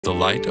The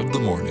light of the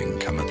morning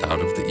cometh out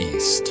of the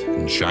east,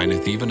 and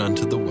shineth even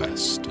unto the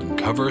west, and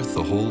covereth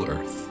the whole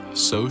earth.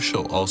 So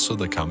shall also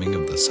the coming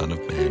of the Son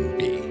of Man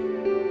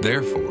be.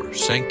 Therefore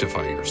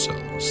sanctify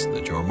yourselves,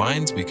 that your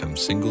minds become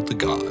single to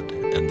God,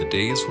 and the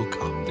days will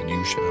come that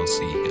you shall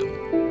see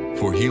him.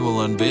 For he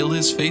will unveil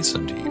his face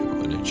unto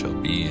you, and it shall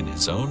be in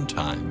his own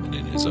time, and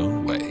in his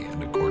own way,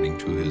 and according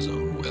to his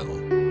own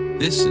will.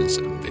 This is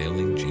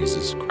Unveiling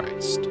Jesus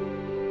Christ.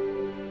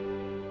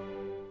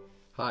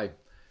 Hi,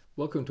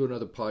 welcome to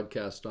another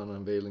podcast on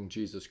Unveiling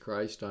Jesus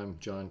Christ. I'm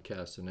John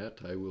Cassinet.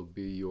 I will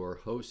be your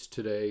host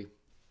today,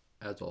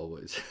 as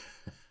always.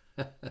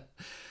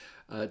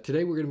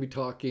 Today we're going to be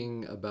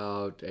talking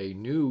about a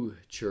new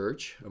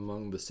church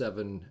among the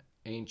 7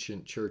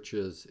 ancient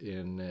churches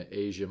in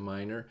Asia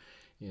Minor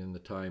in the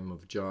time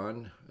of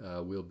John.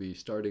 We'll be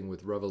starting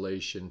with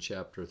Revelation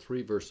chapter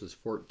 3, verses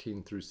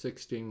 14 through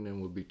 16,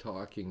 and we'll be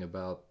talking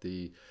about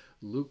the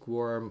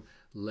Lukewarm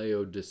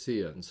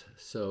Laodiceans.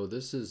 So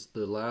this is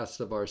the last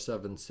of our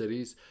 7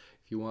 cities.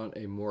 If you want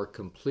a more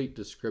complete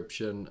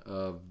description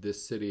of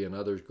this city and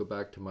others, go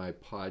back to my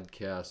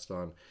podcast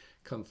on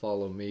Come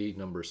Follow Me,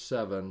 number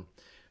 7,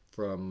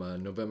 from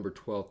November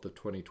 12th of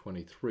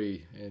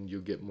 2023, and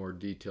you'll get more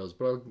details.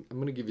 But I'm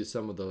going to give you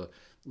some of the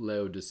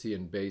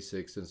Laodicean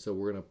basics, and so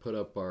we're going to put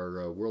up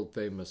our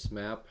world-famous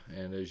map,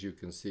 and as you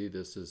can see,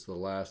 this is the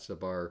last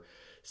of our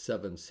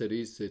 7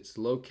 cities. It's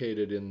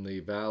located in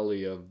the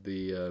valley of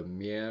the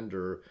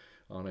Meander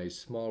on a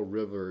small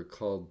river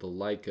called the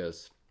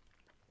Lycus.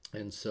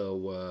 And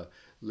so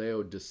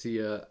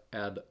Laodicea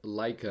ad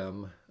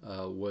Lycum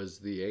was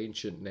the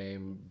ancient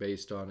name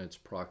based on its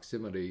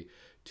proximity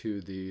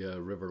to the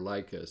river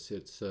Lycus.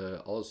 It's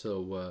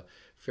also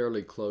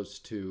fairly close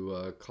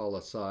to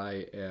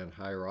Colossae and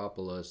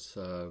Hierapolis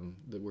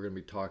that we're going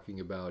to be talking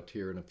about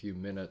here in a few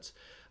minutes.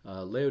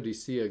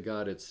 Laodicea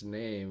got its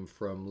name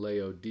from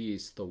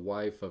Laodice, the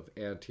wife of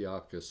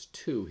Antiochus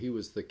II. He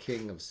was the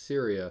king of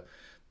Syria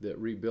that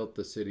rebuilt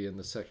the city in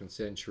the 2nd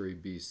century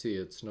BC.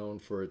 It's known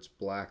for its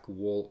black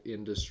wool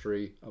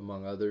industry,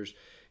 among others.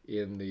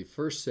 In the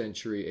 1st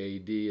century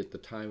AD, at the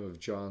time of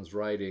John's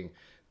writing,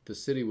 the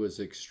city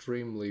was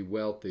extremely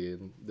wealthy,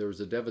 and there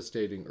was a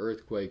devastating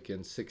earthquake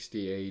in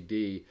 60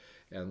 AD,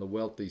 and the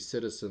wealthy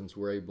citizens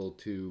were able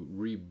to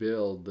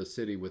rebuild the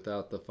city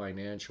without the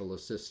financial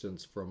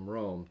assistance from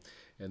Rome.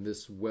 And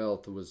this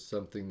wealth was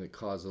something that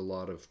caused a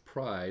lot of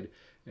pride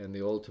and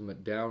the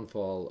ultimate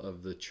downfall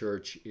of the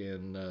church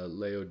in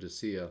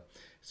Laodicea.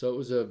 So it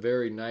was a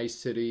very nice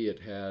city. It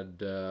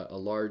had a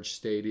large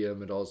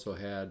stadium. It also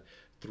had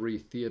 3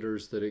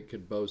 theaters that it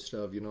could boast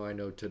of. You know, I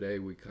know today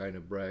we kind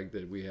of brag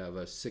that we have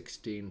a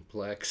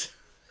 16-plex.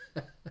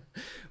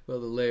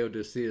 Well, the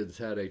Laodiceans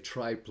had a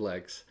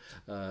triplex,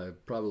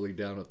 probably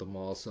down at the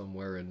mall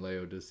somewhere in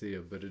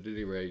Laodicea. But at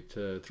any rate,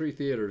 3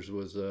 theaters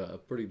was a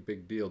pretty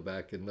big deal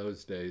back in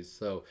those days.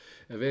 So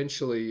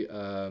eventually,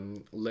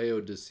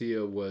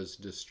 Laodicea was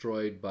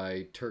destroyed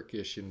by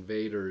Turkish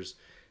invaders,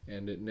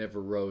 and it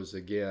never rose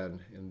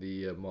again. And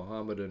the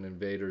Mohammedan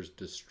invaders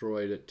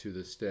destroyed it to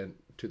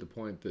the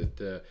point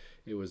that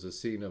it was a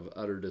scene of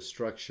utter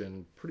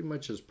destruction, pretty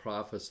much as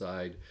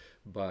prophesied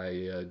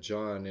by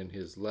John in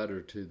his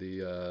letter to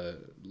the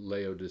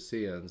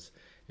Laodiceans.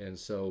 And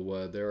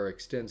so there are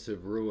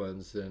extensive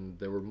ruins, and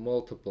there were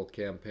multiple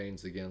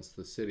campaigns against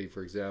the city.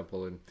 For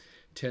example, in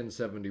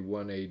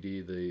 1071 AD,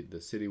 the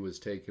city was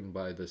taken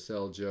by the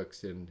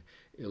Seljuks. In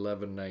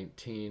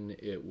 1119,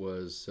 it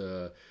was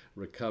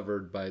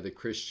recovered by the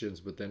Christians,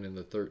 but then in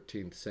the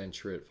 13th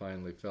century, it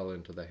finally fell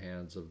into the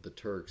hands of the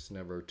Turks,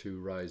 never to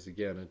rise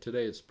again. And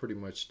today, it's pretty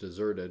much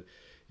deserted.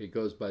 It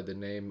goes by the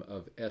name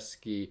of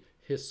Eski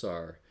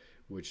Hisar,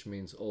 which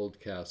means old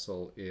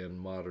castle in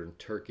modern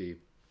Turkey.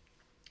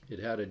 It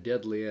had a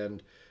deadly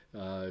end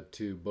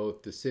to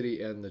both the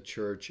city and the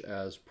church,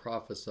 as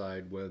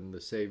prophesied when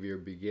the Savior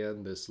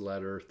began this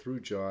letter through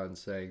John,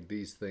 saying,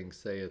 "These things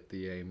saith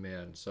the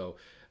Amen." So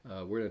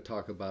we're going to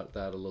talk about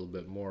that a little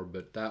bit more,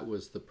 but that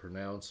was the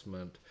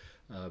pronouncement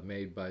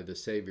made by the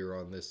Savior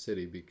on this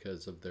city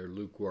because of their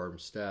lukewarm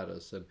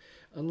status. And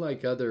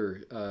unlike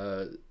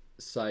other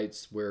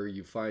sites where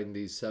you find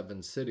these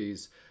 7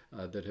 cities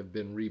that have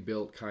been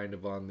rebuilt kind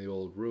of on the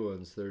old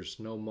ruins, there's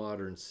no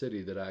modern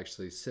city that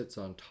actually sits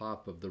on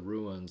top of the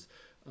ruins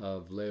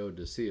of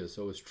Laodicea.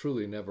 So it's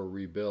truly never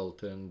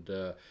rebuilt, and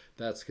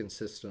that's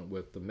consistent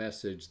with the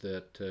message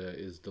that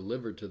is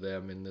delivered to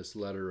them in this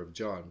letter of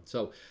John.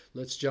 So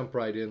let's jump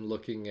right in,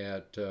 looking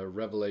at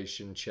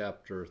Revelation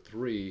chapter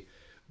 3,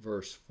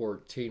 verse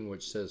 14,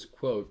 which says,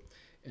 quote,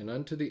 "And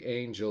unto the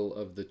angel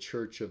of the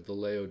church of the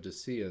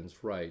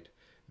Laodiceans write,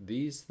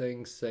 These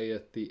things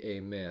saith the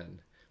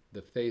Amen,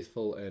 the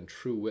faithful and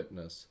true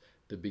witness,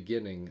 the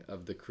beginning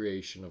of the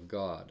creation of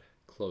God."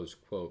 Close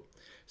quote.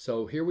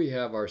 So here we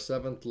have our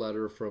 7th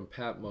letter from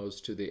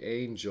Patmos to the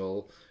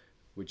angel,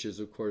 which is,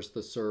 of course,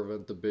 the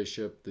servant, the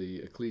bishop,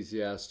 the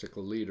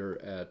ecclesiastical leader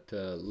at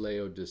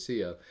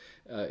Laodicea.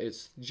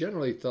 It's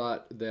generally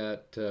thought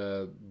that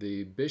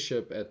the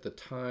bishop at the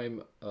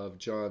time of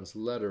John's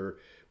letter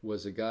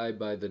was a guy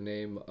by the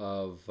name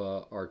of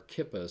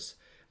Archippus,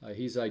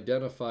 He's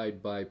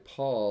identified by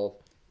Paul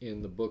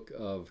in the book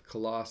of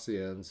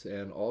Colossians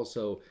and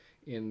also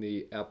in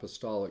the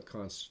apostolic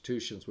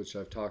constitutions, which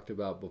I've talked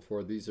about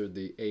before. These are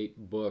the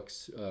 8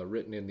 books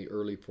written in the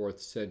early 4th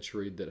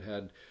century that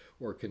had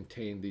or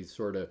contained these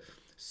sort of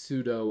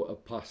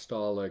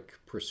pseudo-apostolic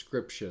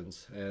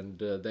prescriptions. And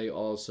they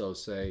also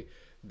say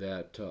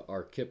that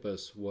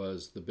Archippus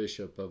was the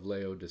bishop of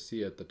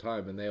Laodicea at the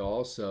time. And they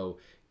also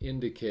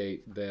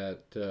indicate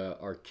that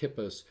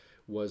Archippus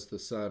was the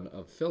son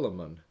of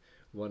Philemon,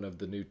 one of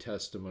the New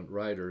Testament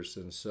writers.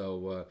 And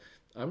so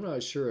I'm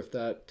not sure if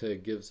that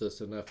gives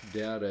us enough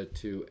data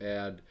to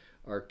add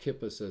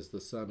Archippus as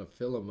the son of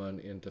Philemon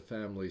into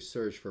family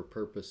search for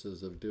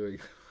purposes of doing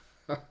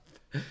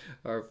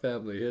our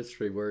family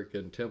history work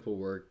and temple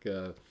work.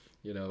 So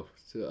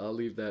I'll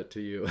leave that to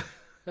you.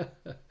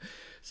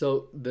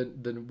 So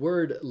the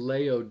word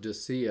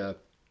Laodicea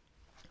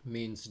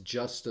means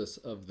justice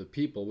of the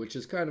people, which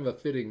is kind of a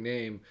fitting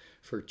name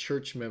for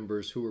church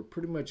members who were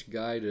pretty much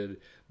guided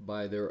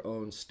by their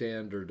own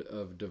standard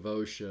of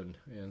devotion.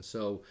 And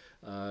so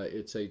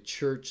it's a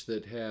church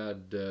that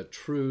had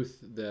truth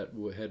that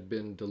had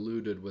been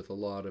diluted with a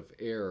lot of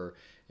error.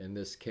 And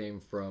this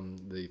came from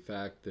the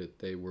fact that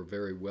they were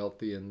very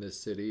wealthy in this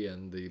city,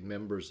 and the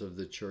members of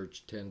the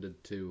church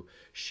tended to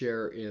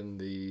share in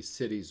the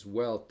city's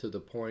wealth to the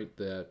point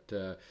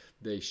that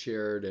they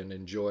shared and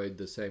enjoyed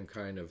the same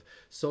kind of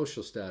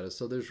social status.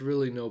 So there's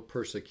really no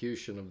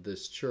persecution of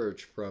this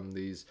church from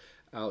these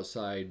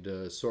outside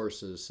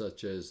sources,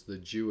 such as the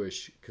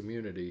Jewish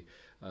community.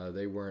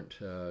 They weren't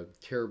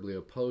terribly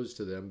opposed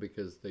to them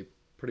because they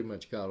pretty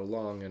much got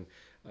along and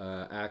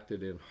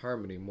acted in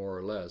harmony, more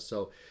or less.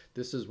 So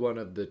this is one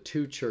of the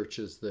 2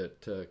 churches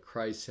that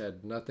Christ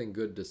had nothing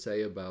good to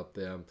say about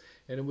them,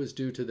 and it was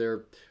due to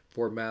their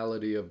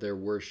formality of their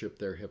worship,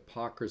 their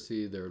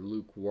hypocrisy, their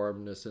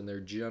lukewarmness, and their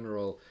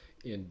general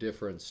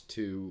indifference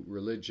to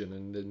religion.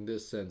 And in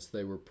this sense,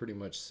 they were pretty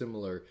much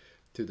similar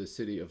to the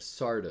city of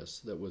Sardis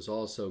that was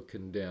also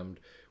condemned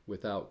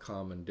without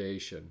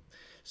commendation.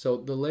 So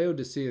the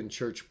Laodicean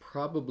church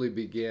probably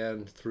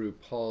began through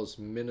Paul's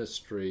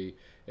ministry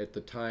at the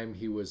time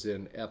he was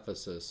in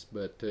Ephesus,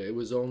 but it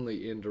was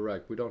only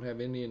indirect. We don't have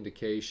any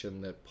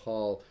indication that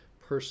Paul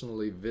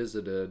personally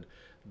visited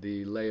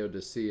the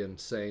Laodicean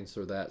saints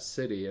or that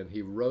city, and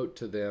he wrote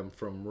to them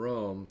from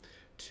Rome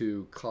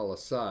to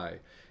Colossae.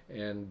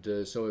 And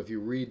so if you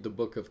read the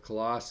book of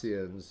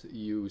Colossians,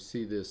 you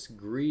see this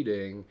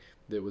greeting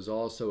that was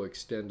also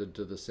extended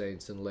to the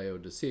saints in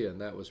Laodicea,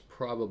 and that was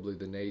probably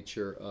the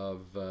nature of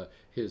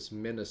his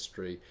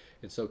ministry.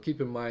 And so keep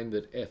in mind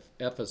that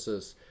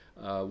Ephesus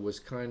was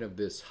kind of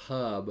this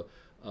hub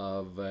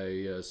of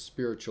a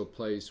spiritual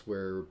place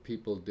where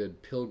people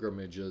did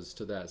pilgrimages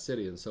to that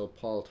city. And so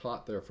Paul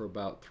taught there for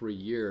about 3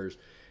 years,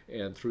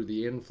 and through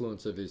the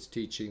influence of his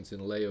teachings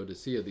in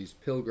Laodicea, these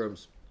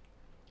pilgrims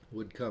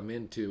would come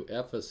into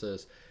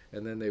Ephesus,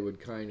 and then they would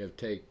kind of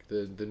take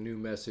the new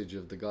message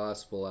of the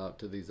gospel out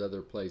to these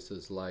other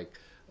places like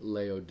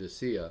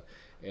Laodicea.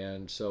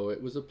 And so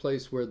it was a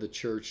place where the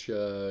church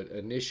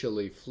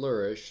initially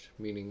flourished,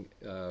 meaning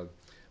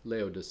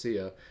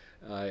Laodicea.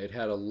 It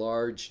had a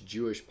large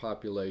Jewish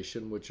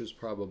population, which is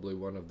probably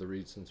one of the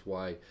reasons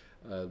why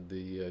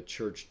the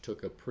church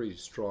took a pretty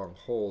strong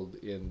hold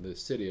in the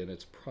city, and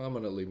it's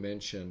prominently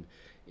mentioned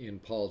in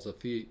Paul's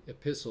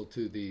epistle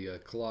to the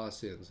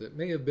Colossians. It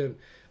may have been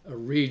a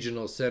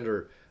regional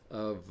center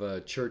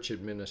of church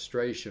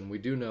administration. We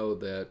do know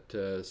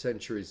that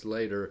centuries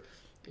later,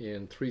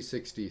 in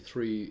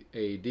 363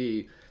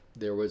 AD,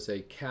 there was a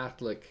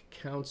Catholic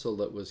council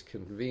that was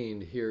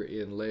convened here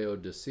in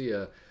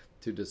Laodicea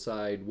to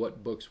decide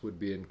what books would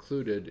be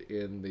included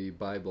in the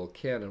Bible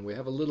canon. We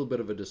have a little bit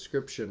of a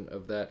description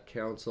of that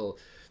council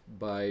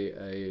by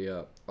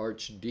a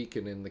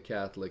archdeacon in the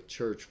Catholic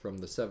Church from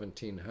the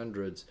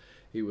 1700s.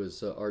 He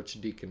was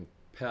Archdeacon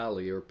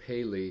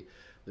Paley,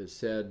 that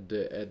said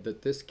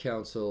that this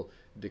council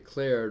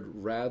declared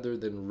rather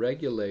than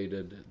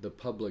regulated the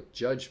public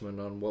judgment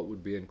on what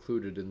would be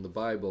included in the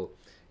Bible.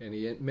 And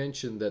he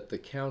mentioned that the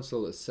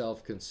council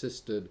itself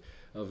consisted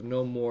of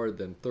no more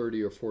than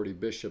 30 or 40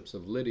 bishops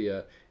of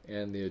Lydia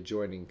and the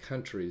adjoining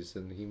countries.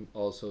 And he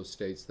also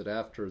states that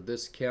after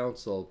this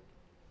council,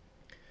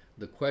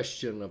 the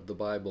question of the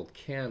Bible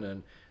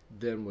canon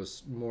then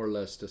was more or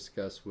less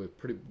discussed with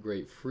pretty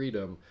great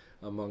freedom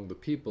among the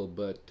people,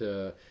 but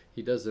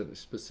he doesn't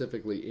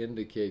specifically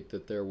indicate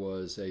that there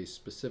was a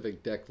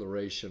specific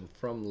declaration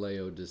from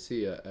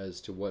Laodicea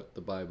as to what the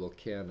Bible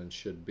canon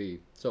should be.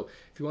 So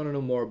if you want to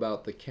know more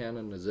about the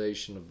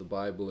canonization of the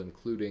Bible,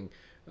 including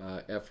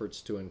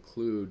efforts to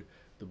include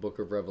the book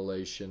of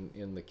Revelation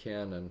in the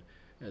canon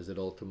as it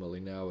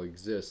ultimately now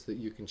exists, that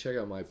you can check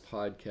out my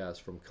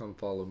podcast from Come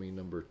Follow Me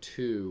number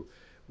 2,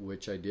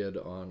 which I did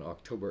on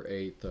October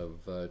 8th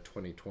of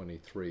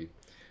 2023.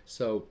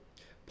 So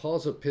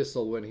Paul's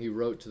epistle, when he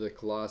wrote to the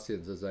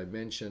Colossians, as I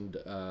mentioned,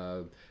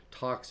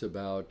 talks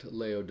about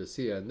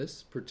Laodicea. And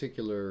this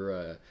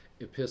particular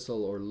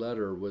epistle or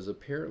letter was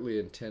apparently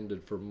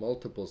intended for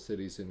multiple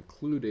cities,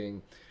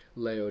 including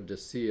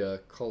Laodicea,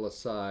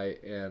 Colossae,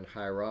 and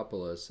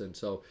Hierapolis. And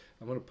so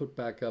I'm going to put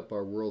back up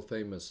our world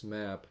famous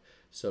map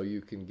so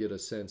you can get a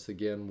sense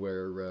again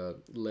where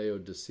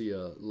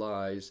Laodicea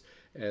lies.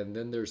 And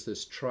then there's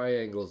this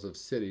triangles of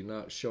city,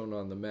 not shown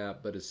on the map,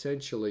 but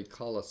essentially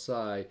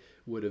Colossae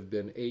would have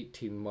been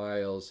 18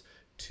 miles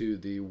to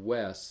the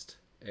west,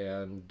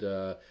 and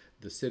the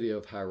city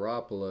of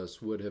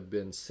Hierapolis would have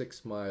been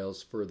 6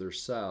 miles further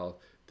south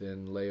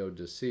than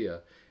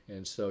Laodicea.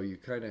 And so you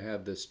kind of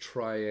have this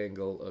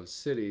triangle of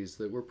cities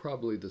that were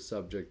probably the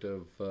subject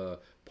of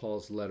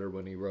Paul's letter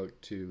when he wrote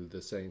to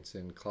the saints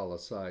in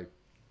Colossae.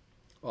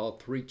 All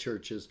three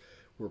churches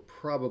were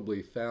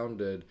probably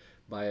founded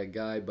by a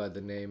guy by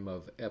the name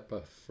of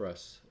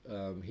Epaphras.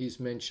 He's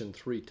mentioned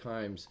 3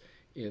 times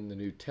in the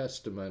New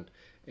Testament,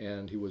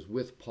 and he was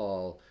with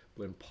Paul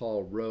when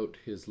Paul wrote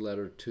his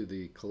letter to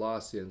the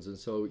Colossians. And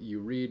so you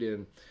read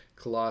in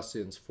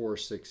Colossians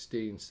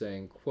 4:16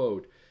 saying,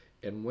 quote,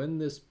 "And when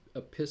this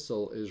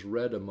epistle is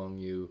read among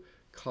you,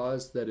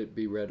 cause that it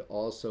be read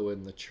also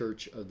in the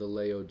church of the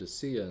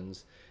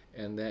Laodiceans,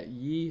 and that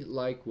ye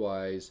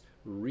likewise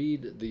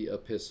read the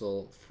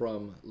epistle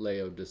from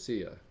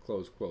Laodicea,"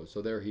 close quote.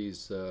 So there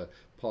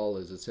Paul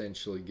is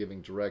essentially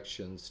giving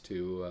directions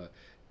to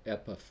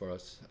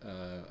Epaphras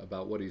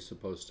about what he's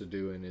supposed to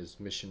do in his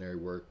missionary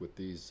work with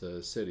these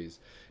cities.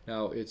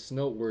 Now, it's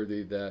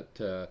noteworthy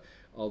that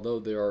although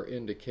there are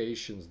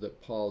indications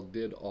that Paul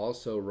did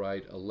also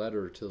write a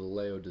letter to the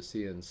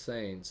Laodicean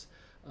saints,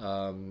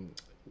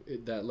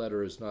 that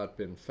letter has not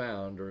been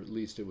found, or at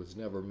least it was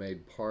never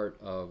made part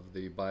of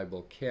the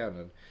Bible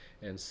canon.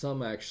 And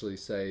some actually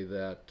say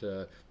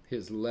that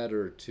his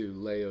letter to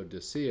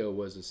Laodicea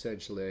was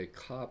essentially a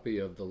copy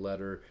of the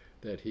letter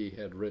that he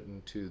had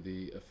written to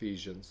the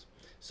Ephesians.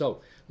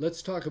 So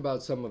let's talk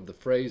about some of the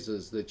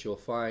phrases that you'll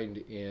find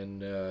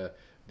in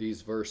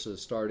these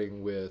verses,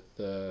 starting with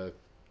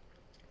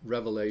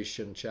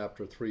Revelation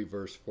chapter 3,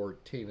 verse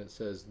 14. It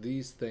says,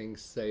 "These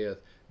things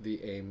saith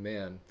the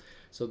Amen."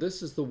 So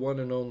this is the one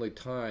and only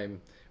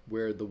time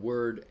where the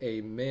word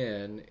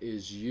Amen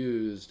is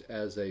used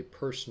as a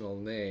personal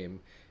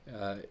name.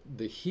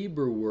 The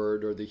Hebrew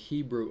word, or the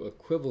Hebrew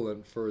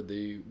equivalent for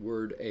the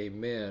word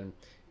Amen,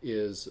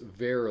 is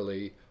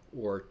verily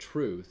or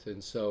truth.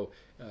 And so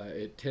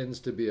it tends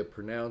to be a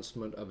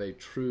pronouncement of a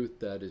truth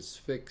that is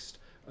fixed,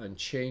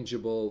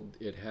 unchangeable.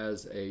 It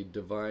has a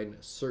divine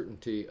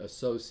certainty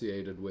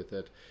associated with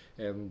it.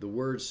 And the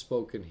words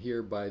spoken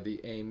here by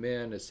the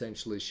Amen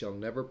essentially shall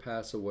never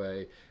pass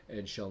away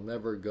and shall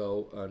never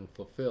go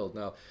unfulfilled.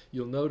 Now,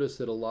 you'll notice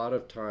that a lot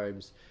of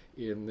times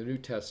in the New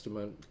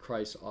Testament,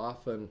 Christ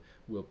often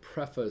will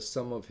preface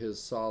some of his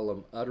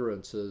solemn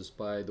utterances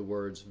by the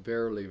words,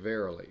 "Verily,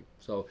 verily."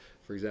 So,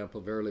 for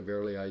example, "Verily,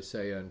 verily, I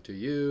say unto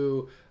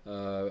you."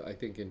 I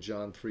think in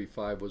John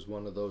 3:5 was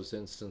one of those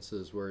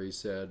instances where he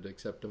said,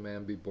 "Except a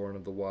man be born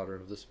of the water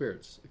and of the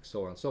Spirit,"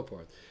 so on and so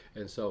forth.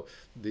 And so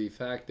the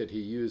fact that he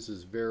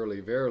uses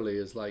 "verily, verily"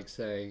 is like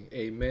saying,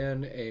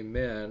 "Amen,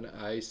 amen,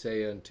 I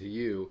say unto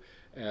you,"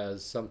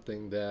 as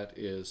something that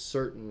is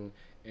certain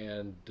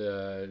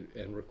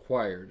and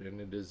required,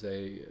 and it is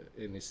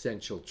an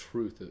essential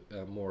truth,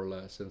 more or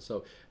less. And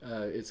so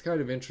it's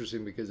kind of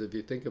interesting, because if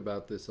you think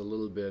about this a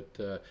little bit,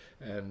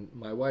 and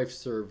my wife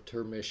served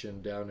her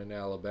mission down in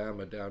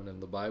Alabama, down in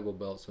the Bible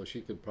Belt, so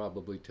she could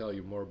probably tell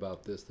you more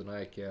about this than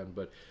I can,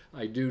 but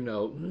I do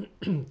know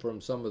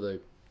from some of the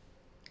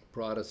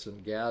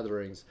Protestant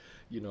gatherings,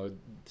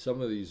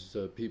 some of these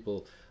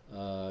people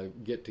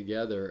get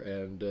together,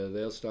 and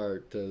they'll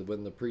start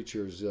when the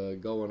preacher's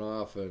going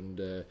off, and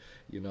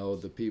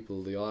the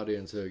people, the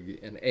audience,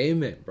 an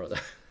amen, brother.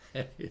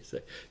 You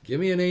say,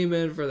 "Give me an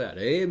amen for that."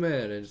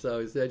 Amen. And so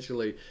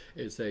essentially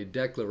it's a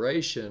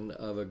declaration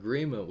of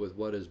agreement with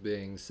what is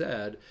being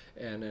said,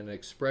 and an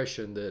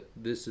expression that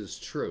this is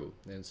true.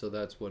 And so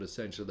that's what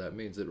essentially that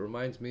means. It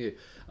reminds me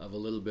of a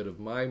little bit of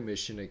my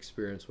mission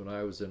experience when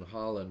I was in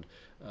Holland.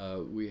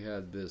 We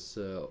had this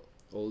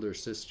older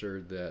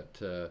sister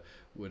that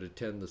would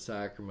attend the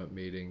sacrament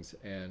meetings,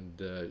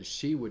 and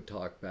she would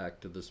talk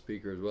back to the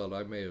speaker as well. And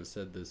I may have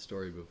said this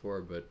story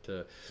before,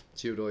 but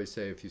she would always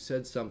say, if you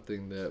said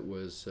something that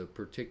was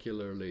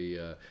particularly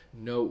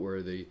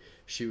noteworthy,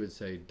 she would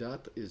say,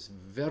 "Dat is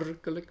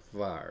werkelijk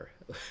waar,"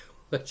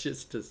 which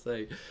is to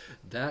say,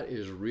 that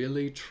is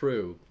really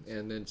true.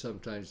 And then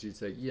sometimes she'd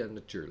say, "Ja,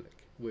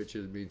 natuurlijk," which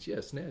means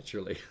yes,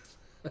 naturally.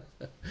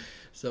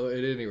 So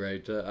at any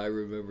rate, I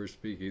remember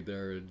speaking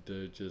there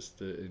and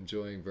just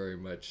enjoying very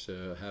much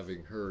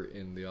having her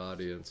in the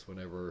audience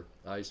whenever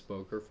I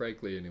spoke, or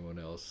frankly anyone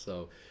else.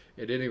 So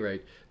at any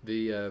rate,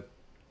 the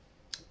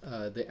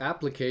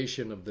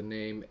application of the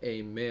name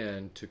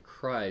Amen to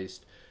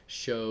Christ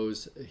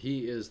shows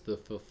he is the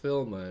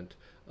fulfillment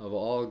of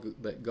all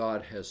that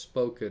God has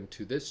spoken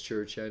to this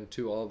church and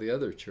to all the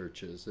other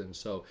churches. And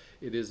so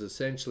it is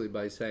essentially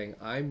by saying,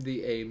 I'm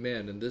the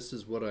Amen, and this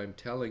is what I'm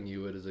telling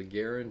you. It is a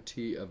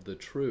guarantee of the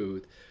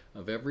truth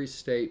of every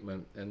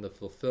statement and the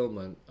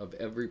fulfillment of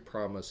every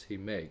promise he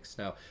makes.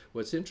 Now,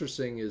 what's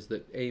interesting is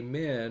that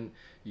Amen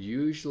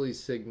usually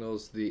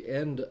signals the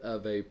end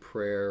of a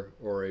prayer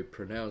or a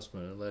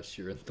pronouncement, unless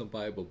you're in the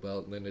Bible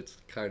Belt, and then it's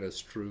kind of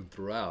strewn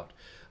throughout.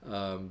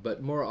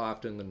 But more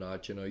often than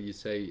not, you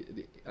say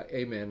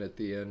Amen at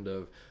the end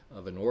of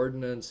an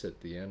ordinance,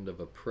 at the end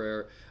of a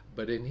prayer.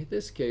 But in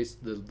this case,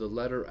 the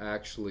letter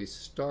actually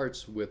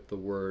starts with the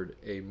word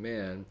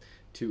Amen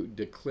to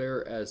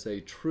declare as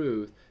a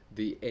truth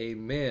the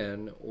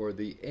Amen, or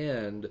the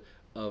end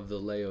of the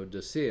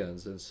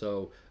Laodiceans. And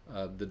so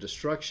the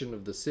destruction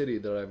of the city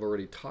that I've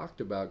already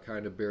talked about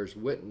kind of bears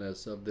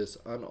witness of this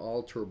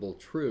unalterable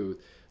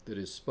truth that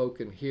is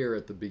spoken here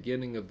at the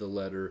beginning of the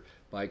letter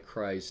by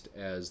Christ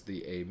as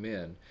the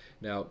Amen.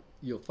 Now,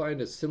 you'll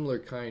find a similar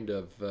kind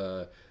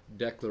of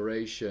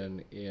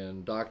declaration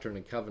in Doctrine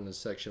and Covenants,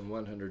 section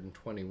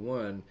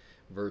 121,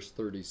 verse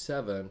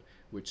 37,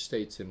 which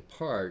states in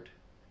part,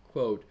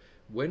 quote,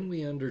 "When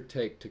we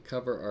undertake to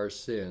cover our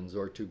sins,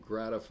 or to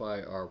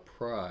gratify our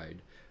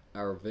pride,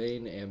 our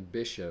vain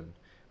ambition,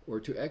 or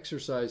to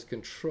exercise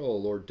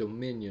control or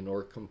dominion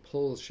or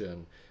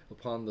compulsion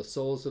upon the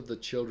souls of the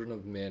children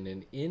of men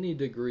in any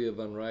degree of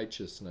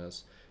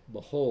unrighteousness,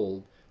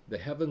 behold, the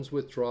heavens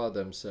withdraw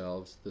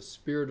themselves, the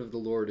Spirit of the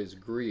Lord is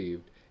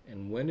grieved,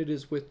 and when it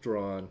is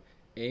withdrawn,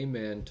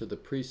 Amen to the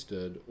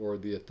priesthood or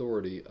the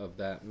authority of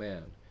that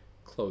man."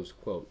 Close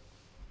quote.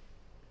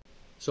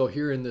 So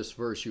here in this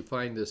verse, you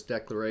find this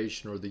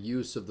declaration, or the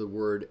use of the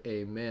word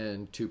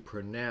Amen, to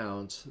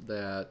pronounce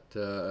that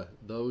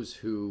those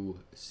who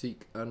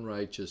seek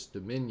unrighteous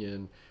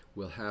dominion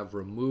will have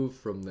removed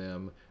from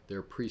them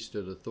their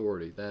priesthood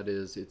authority. That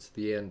is, it's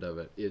the end of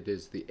it. It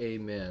is the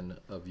Amen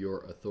of your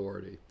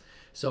authority.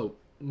 So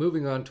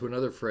moving on to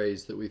another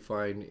phrase that we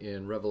find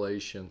in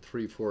Revelation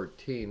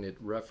 3:14, it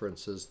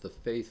references the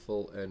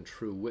faithful and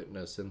true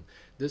witness. And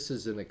this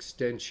is an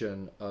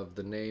extension of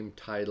the name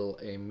title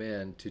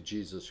Amen to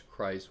Jesus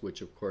Christ,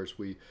 which of course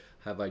we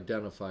have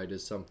identified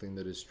as something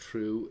that is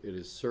true, it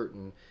is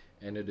certain,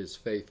 and it is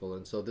faithful.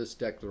 And so this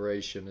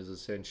declaration is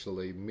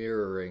essentially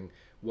mirroring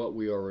what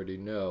we already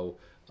know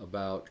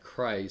about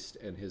Christ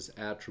and his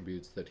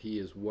attributes, that he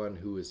is one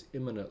who is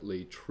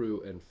eminently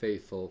true and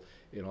faithful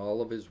in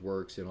all of his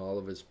works, in all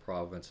of his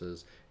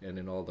provinces, and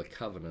in all the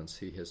covenants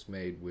he has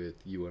made with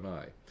you and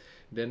I.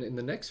 Then in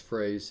the next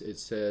phrase, it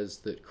says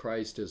that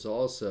Christ is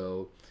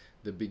also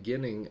the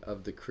beginning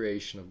of the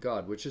creation of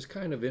God, which is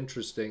kind of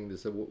interesting to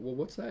say, well,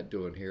 what's that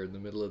doing here in the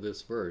middle of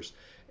this verse?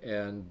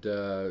 And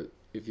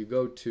if you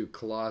go to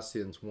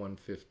Colossians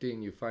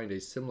 1:15, you find a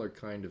similar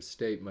kind of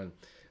statement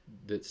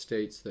that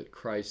states that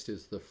Christ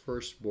is the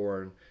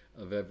firstborn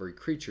of every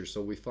creature.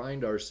 So we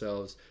find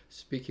ourselves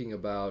speaking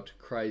about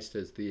Christ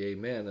as the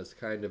Amen, as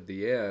kind of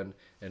the end,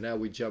 and now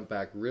we jump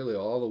back really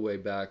all the way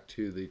back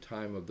to the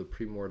time of the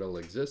premortal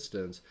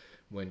existence,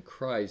 when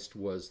Christ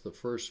was the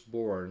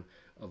firstborn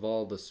of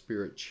all the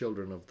spirit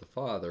children of the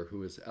Father,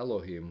 who is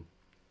Elohim.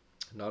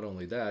 Not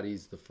only that,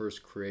 he's the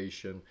first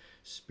creation,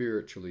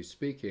 spiritually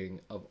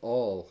speaking, of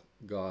all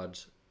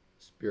God's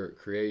spirit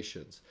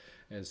creations.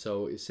 And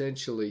so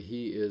essentially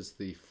he is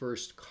the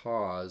first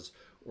cause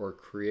or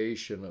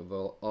creation of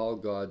all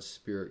God's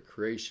spirit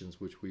creations,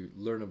 which we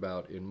learn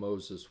about in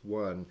Moses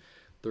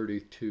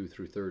 1:32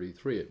 through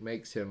 33. It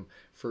makes him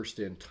first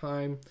in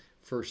time,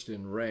 first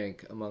in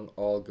rank among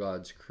all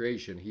God's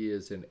creation. He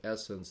is in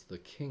essence the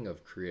king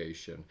of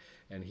creation,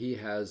 and he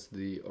has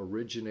the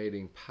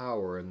originating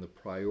power and the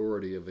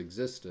priority of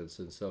existence.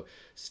 And so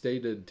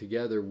stated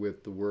together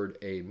with the word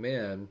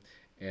Amen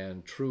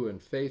and true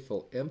and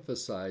faithful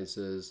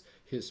emphasizes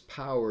his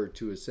power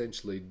to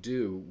essentially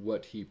do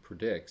what he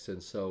predicts.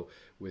 And so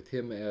with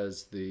him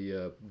as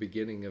the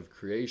beginning of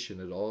creation,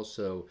 it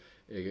also,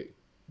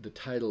 the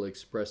title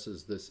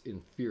expresses this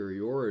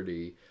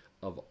inferiority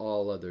of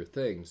all other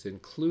things,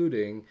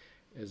 including,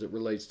 as it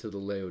relates to the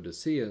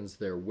Laodiceans,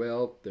 their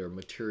wealth, their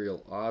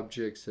material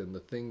objects, and the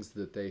things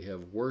that they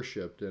have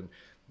worshipped, and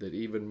that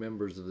even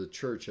members of the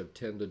church have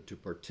tended to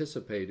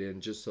participate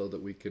in, just so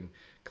that we can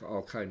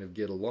all kind of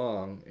get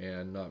along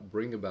and not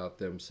bring about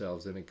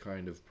themselves any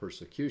kind of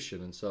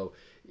persecution. And so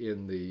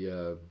in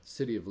the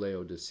city of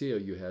Laodicea,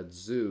 you had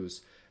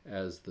Zeus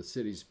as the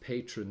city's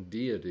patron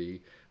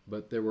deity,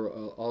 but there were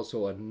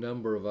also a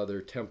number of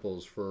other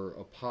temples for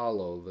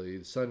Apollo,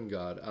 the sun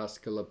god,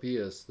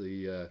 Asclepius,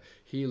 the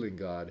healing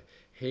god,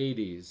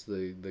 Hades,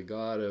 the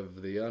god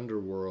of the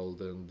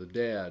underworld and the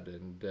dead,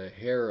 and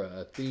Hera,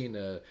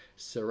 Athena,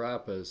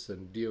 Serapis,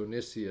 and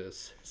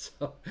Dionysius.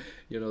 So,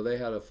 they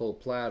had a full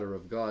platter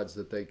of gods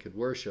that they could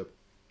worship.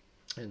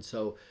 And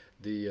so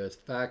the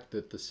fact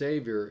that the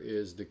Savior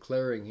is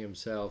declaring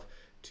himself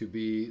to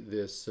be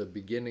this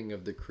beginning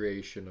of the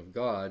creation of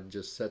God,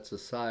 just sets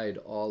aside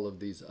all of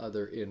these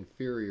other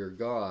inferior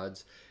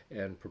gods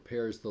and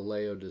prepares the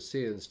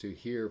Laodiceans to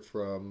hear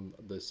from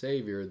the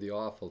Savior the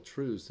awful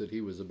truths that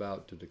he was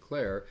about to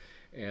declare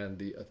and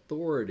the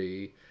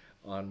authority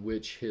on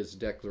which his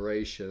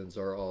declarations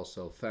are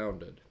also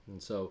founded.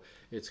 And so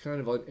it's kind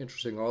of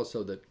interesting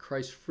also that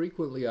Christ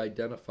frequently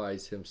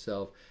identifies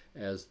himself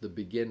as the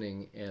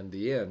beginning and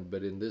the end,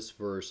 but in this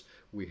verse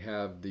we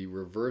have the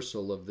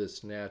reversal of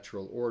this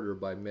natural order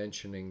by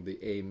mentioning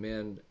the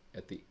amen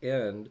at the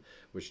end,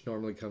 which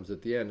normally comes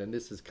at the end, and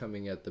this is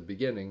coming at the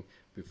beginning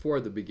before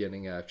the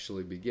beginning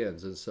actually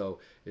begins. And so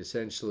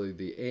essentially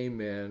the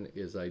amen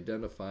is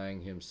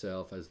identifying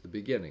himself as the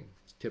beginning.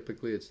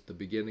 Typically it's the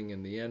beginning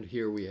and the end.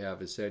 Here we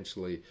have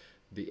essentially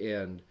the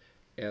end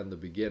and the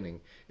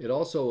beginning. It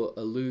also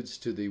alludes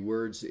to the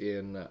words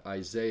in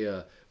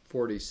Isaiah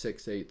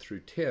 46, 8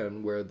 through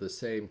 10, where the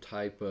same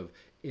type of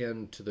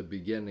end to the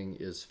beginning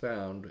is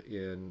found,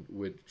 in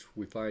which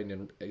we find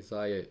in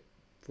Isaiah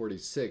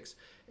 46,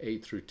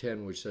 8 through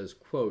 10, which says,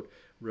 quote,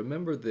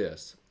 "Remember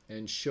this,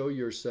 and show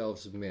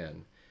yourselves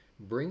men.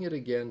 Bring it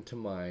again to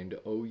mind,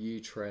 O ye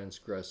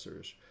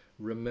transgressors.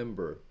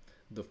 Remember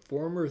the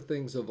former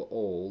things of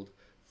old,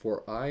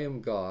 for I am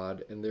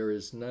God, and there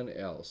is none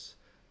else.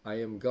 I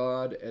am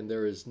God, and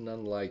there is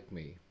none like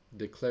me,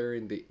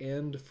 declaring the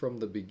end from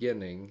the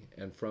beginning,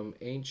 and from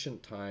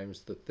ancient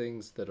times the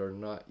things that are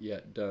not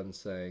yet done,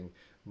 saying,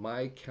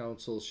 My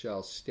counsel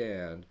shall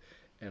stand,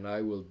 and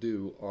I will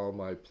do all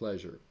my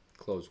pleasure."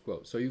 Close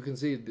quote. So you can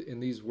see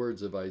in these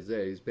words of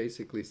Isaiah, he's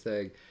basically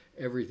saying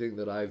everything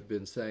that I've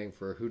been saying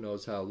for who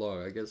knows how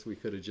long. I guess we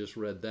could have just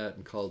read that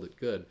and called it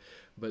good.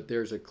 But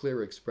there's a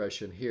clear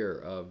expression here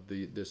of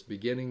this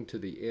beginning to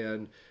the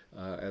end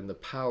and the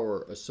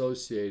power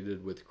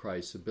associated with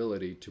Christ's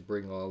ability to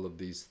bring all of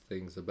these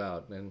things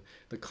about. And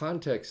the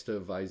context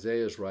of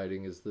Isaiah's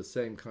writing is the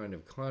same kind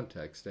of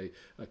context, a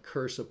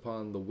curse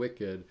upon the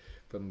wicked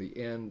from the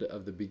end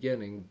of the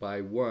beginning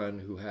by one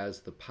who has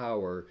the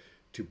power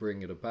to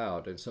bring it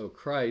about. And so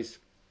Christ,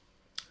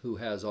 who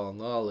has all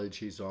knowledge,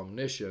 he's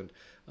omniscient,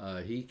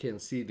 he can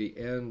see the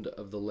end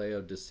of the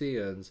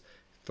Laodiceans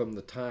from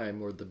the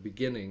time or the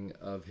beginning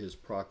of his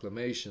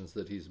proclamations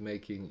that he's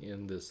making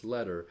in this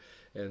letter.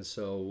 And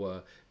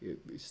so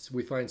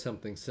we find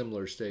something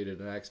similar stated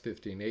in Acts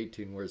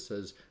 15:18, where it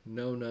says,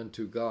 "Known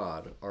unto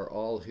God are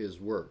all his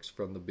works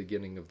from the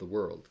beginning of the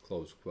world,"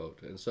 close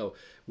quote. And so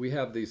we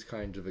have these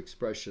kinds of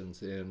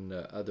expressions in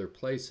other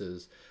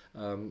places.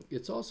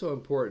 It's also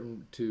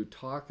important to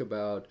talk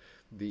about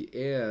the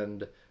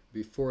end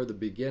before the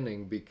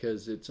beginning,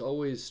 because it's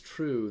always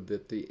true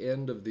that the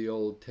end of the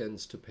old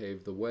tends to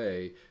pave the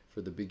way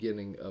for the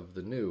beginning of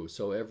the new.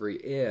 So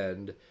every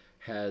end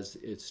has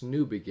its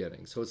new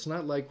beginning. So it's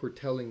not like we're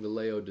telling the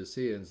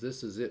Laodiceans,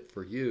 this is it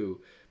for you,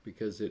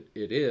 because it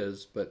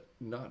is, but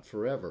not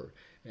forever.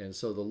 And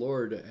so the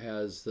Lord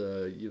has,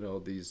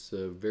 these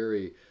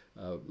very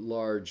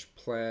large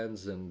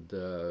plans, and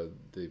the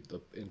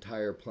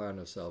entire plan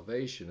of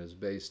salvation is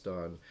based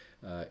on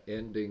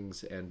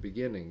endings and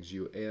beginnings.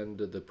 You end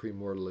the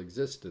premortal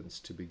existence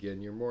to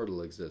begin your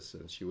mortal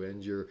existence. You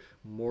end your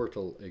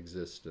mortal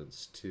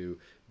existence to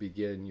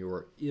begin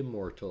your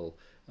immortal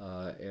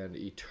and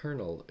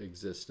eternal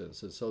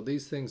existence. And so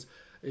these things,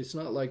 it's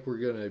not like we're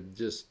going to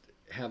just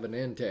have an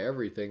end to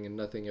everything and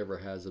nothing ever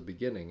has a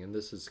beginning. And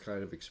this is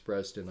kind of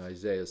expressed in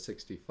Isaiah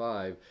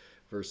 65,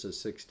 verses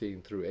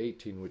 16 through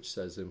 18, which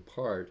says in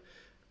part,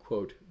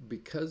 quote,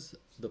 "Because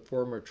the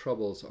former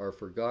troubles are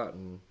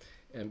forgotten,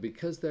 and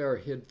because they are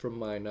hid from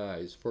mine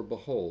eyes, for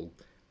behold,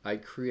 I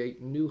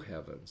create new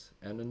heavens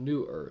and a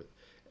new earth,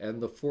 and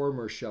the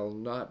former shall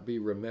not be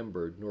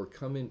remembered, nor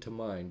come into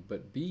mind,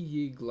 but be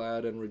ye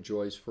glad and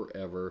rejoice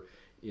forever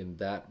in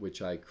that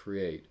which I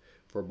create.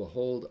 For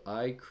behold,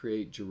 I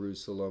create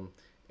Jerusalem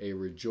a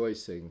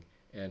rejoicing,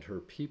 and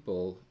her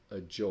people a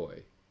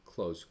joy."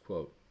 Close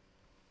quote.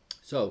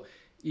 So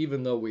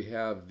even though we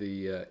have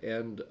the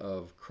end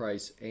of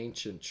Christ's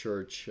ancient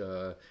church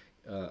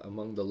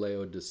among the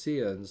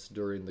Laodiceans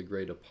during the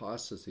great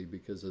apostasy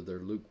because of their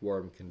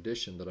lukewarm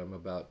condition that I'm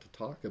about to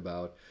talk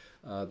about,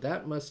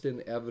 that must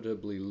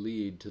inevitably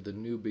lead to the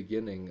new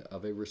beginning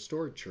of a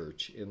restored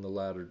church in the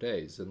latter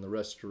days. And the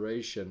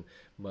restoration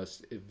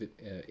must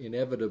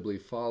inevitably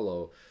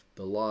follow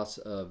the loss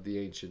of the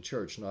ancient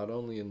church, not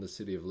only in the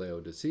city of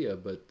Laodicea,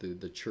 but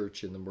the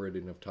church in the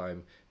meridian of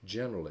time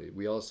generally.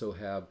 We also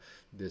have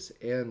this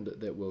end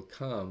that will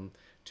come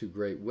to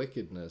great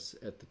wickedness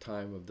at the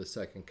time of the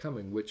second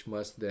coming, which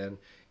must then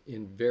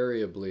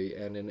invariably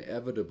and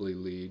inevitably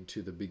lead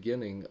to the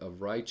beginning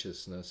of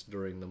righteousness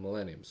during the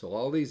millennium. So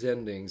all these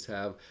endings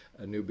have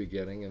a new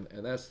beginning,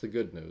 and that's the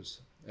good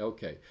news.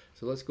 Okay,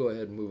 so let's go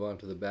ahead and move on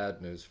to the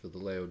bad news for the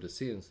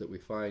Laodiceans that we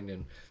find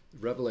in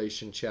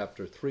Revelation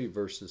chapter 3,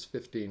 verses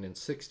 15 and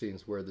 16,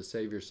 where the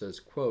Savior says,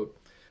 quote,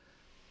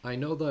 "I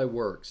know thy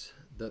works,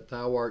 that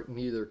thou art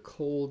neither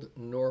cold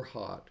nor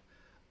hot.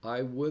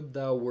 I would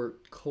thou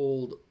wert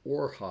cold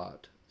or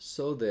hot.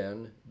 So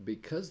then,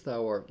 because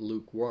thou art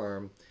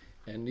lukewarm,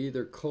 and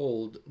neither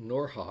cold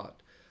nor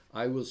hot.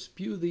 I will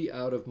spew thee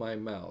out of my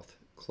mouth."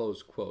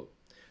 Close quote.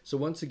 So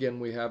once again,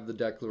 we have the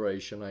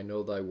declaration, "I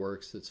know thy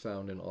works," that's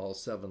found in all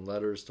 7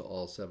 letters to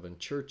all 7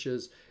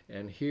 churches.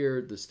 And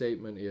here the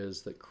statement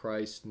is that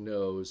Christ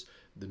knows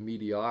the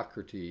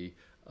mediocrity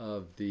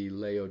of the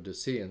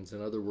Laodiceans.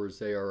 In other words,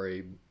 they are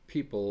a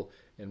people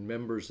and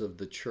members of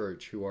the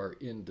church who are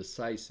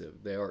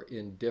indecisive. They are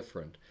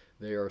indifferent.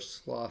 They are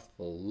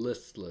slothful,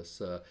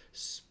 listless,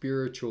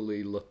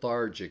 spiritually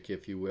lethargic,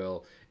 if you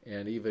will,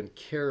 and even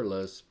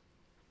careless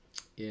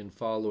in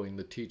following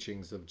the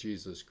teachings of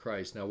Jesus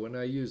Christ. Now, when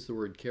I use the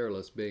word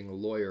careless, being a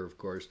lawyer, of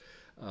course,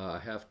 I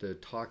have to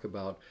talk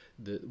about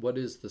what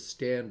is the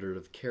standard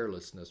of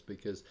carelessness,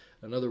 because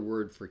another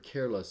word for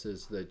careless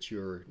is that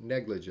you're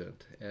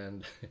negligent.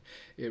 And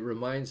it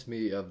reminds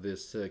me of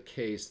this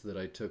case that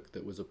I took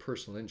that was a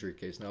personal injury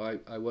case. Now,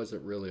 I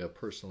wasn't really a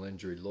personal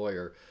injury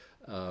lawyer,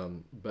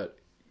 but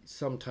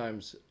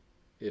sometimes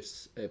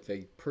if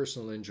a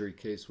personal injury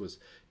case was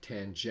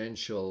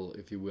tangential,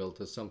 if you will,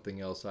 to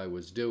something else I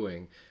was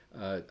doing,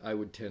 I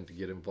would tend to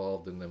get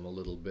involved in them a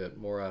little bit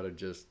more out of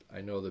just,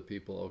 I know the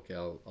people, okay,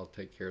 I'll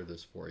take care of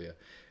this for you.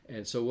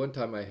 And so one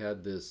time I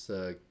had this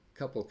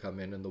couple come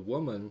in, and the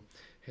woman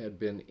had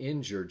been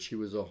injured. She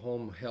was a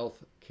home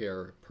health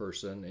care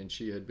person, and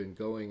she had been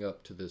going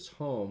up to this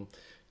home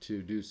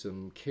to do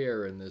some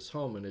care in this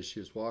home. And as she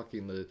was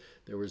walking,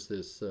 there was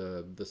this,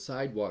 the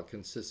sidewalk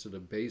consisted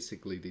of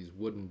basically these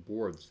wooden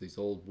boards, these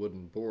old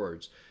wooden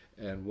boards,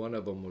 and one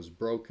of them was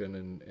broken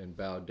and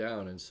bowed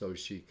down. And so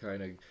she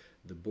kind of,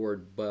 the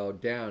board bowed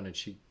down and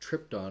she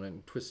tripped on it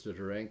and twisted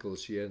her ankle.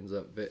 She ends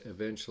up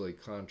eventually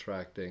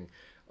contracting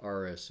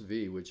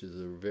RSV, which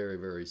is a very,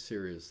 very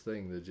serious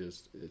thing that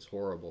just, it's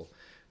horrible.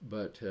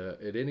 But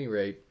at any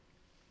rate,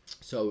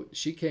 so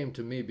she came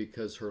to me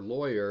because her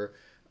lawyer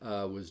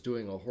was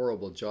doing a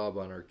horrible job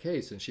on her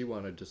case, and she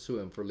wanted to sue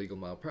him for legal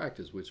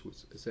malpractice, which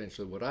was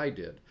essentially what I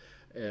did.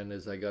 And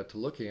as I got to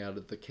looking at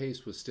it, the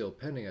case was still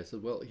pending. I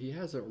said, well, he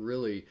hasn't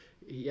really,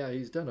 yeah,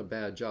 he's done a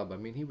bad job. I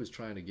mean, he was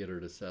trying to get her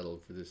to settle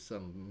for this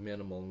some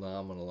minimal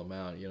nominal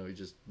amount. You know, he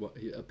just,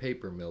 a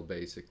paper mill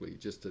basically,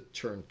 just to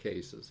churn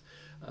cases.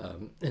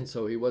 And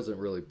so he wasn't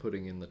really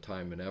putting in the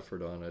time and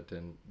effort on it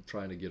and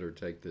trying to get her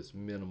to take this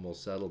minimal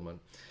settlement.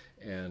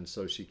 And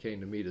so she came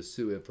to me to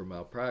sue him for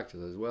malpractice.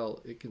 I said, well,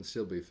 it can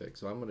still be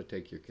fixed, so I'm going to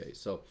take your case.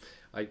 So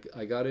I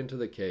got into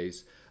the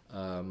case.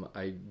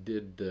 I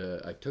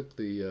took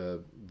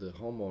the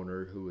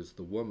homeowner, who was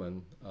the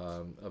woman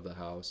of the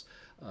house.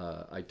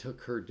 I took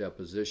her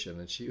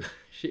deposition, and she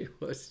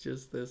was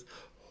just this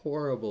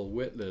horrible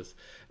witness.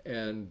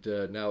 And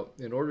now,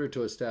 in order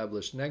to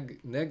establish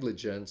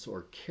negligence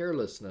or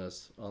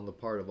carelessness on the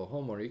part of a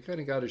homeowner, you kind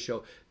of got to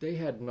show they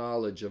had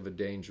knowledge of a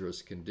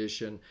dangerous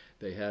condition,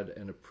 they had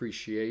an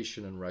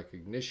appreciation and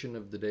recognition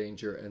of the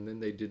danger, and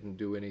then they didn't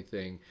do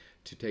anything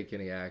to take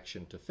any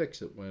action to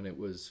fix it when it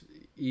was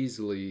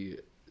easily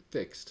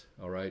fixed.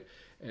 All right.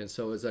 And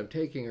so as I'm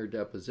taking her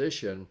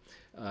deposition,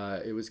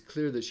 it was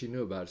clear that she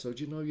knew about it. So, did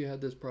you know you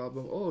had this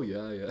problem? Oh,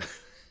 yeah.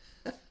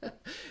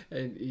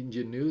 And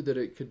you knew that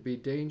it could be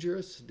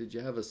dangerous? Did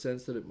you have a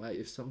sense that it might,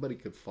 if somebody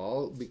could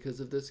fall because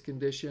of this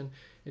condition?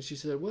 And she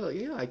said, well,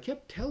 yeah, I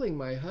kept telling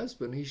my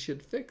husband he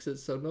should fix it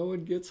so no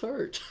one gets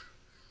hurt.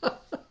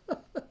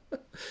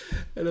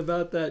 And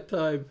about that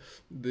time,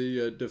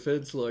 the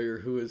defense lawyer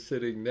who was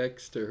sitting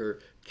next to her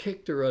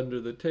kicked her under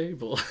the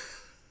table.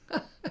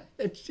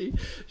 And she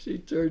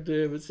turned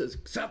to him and says,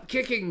 "Stop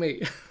kicking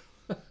me."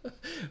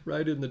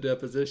 Right in the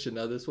deposition.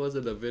 Now, this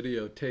wasn't a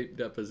videotape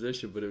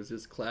deposition, but it was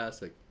just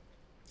classic.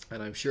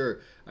 And I'm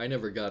sure, I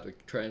never got a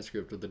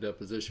transcript of the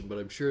deposition, but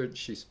I'm sure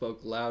she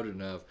spoke loud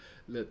enough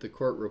that the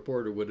court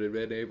reporter would have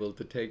been able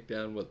to take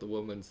down what the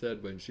woman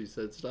said when she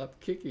said, "Stop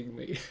kicking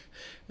me."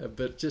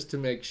 But just to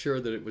make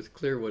sure that it was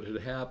clear what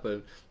had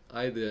happened,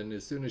 I then,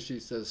 as soon as she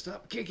says,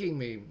 "Stop kicking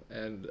me,"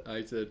 and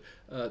I said,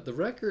 "The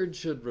record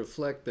should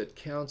reflect that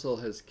counsel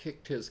has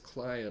kicked his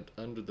client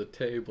under the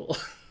table."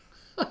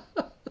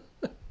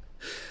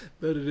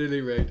 But at any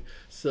rate,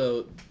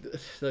 so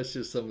that's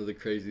just some of the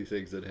crazy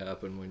things that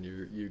happen when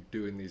you're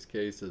doing these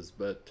cases.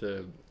 But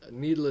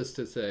needless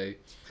to say,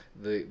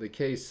 the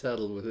case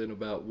settled within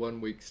about 1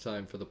 week's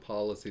time for the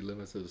policy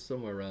limits. It was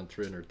somewhere around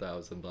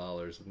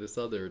 $300,000, and this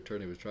other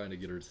attorney was trying to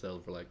get her to settle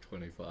for like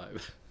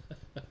 25.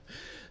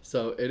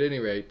 So at any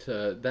rate,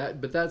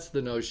 but that's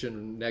the notion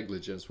of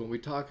negligence. When we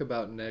talk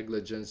about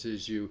negligence,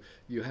 is you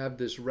have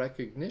this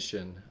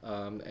recognition,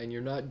 and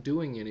you're not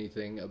doing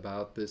anything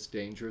about this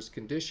dangerous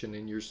condition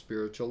in your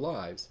spiritual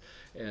lives.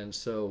 And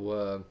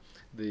so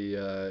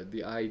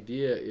the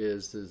idea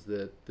is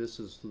that this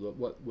is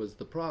what was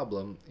the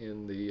problem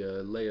in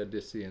the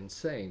Laodicean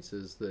saints,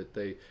 is that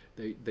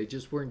they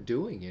just weren't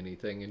doing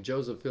anything. And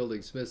Joseph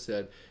Fielding Smith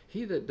said,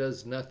 "He that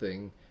does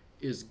nothing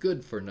is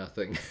good for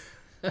nothing."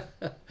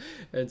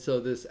 And so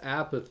this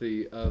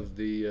apathy of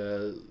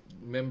the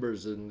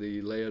members in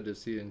the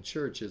Laodicean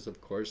church is,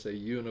 of course, a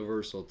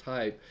universal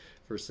type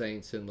for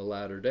saints in the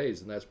latter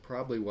days. And that's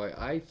probably why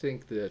I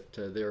think that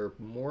there are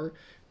more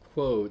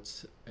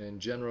quotes and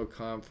general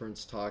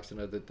conference talks and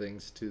other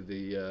things to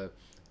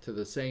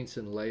the saints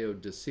in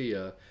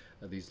Laodicea,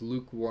 these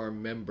lukewarm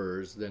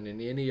members, than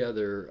in any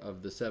other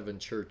of the 7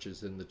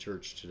 churches in the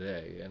church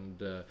today.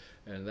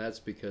 And that's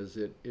because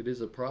it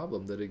is a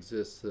problem that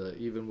exists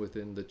even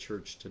within the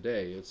church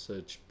today. It's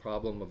a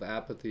problem of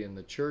apathy in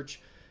the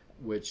church,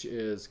 which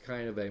is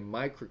kind of a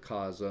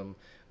microcosm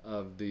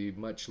of the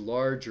much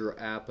larger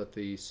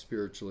apathy,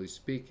 spiritually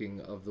speaking,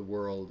 of the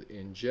world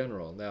in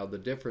general. Now, the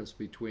difference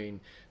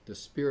between the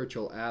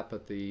spiritual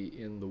apathy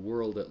in the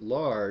world at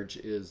large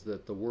is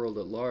that the world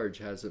at large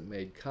hasn't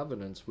made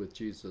covenants with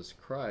Jesus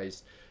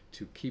Christ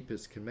to keep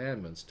his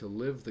commandments, to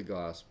live the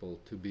gospel,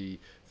 to be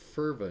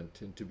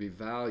fervent and to be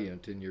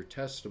valiant in your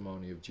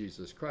testimony of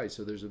Jesus Christ.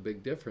 So there's a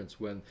big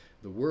difference when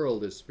the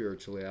world is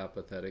spiritually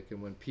apathetic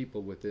and when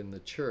people within the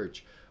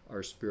church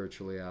are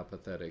spiritually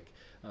apathetic.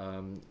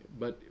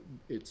 But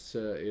it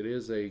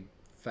is a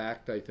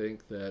fact, I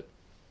think, that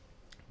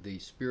the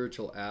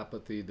spiritual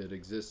apathy that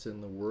exists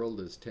in the world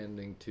is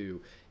tending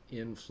to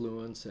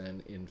influence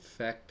and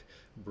infect,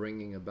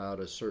 bringing about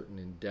a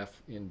certain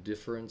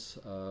indifference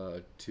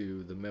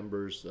to the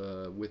members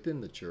within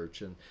the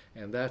church.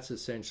 And that's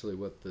essentially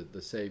what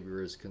the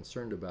Savior is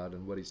concerned about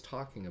and what he's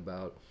talking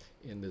about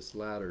in this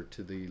letter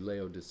to the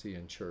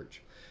Laodicean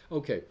church.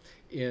 Okay,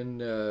 in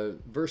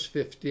verse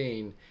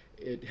 15,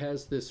 it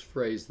has this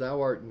phrase,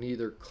 "Thou art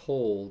neither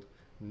cold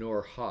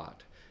nor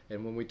hot."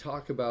 And when we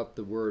talk about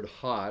the word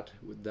hot,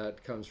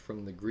 that comes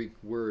from the Greek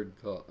word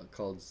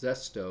called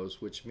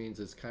zestos, which means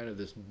it's kind of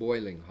this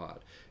boiling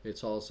hot.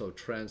 It's also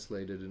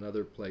translated in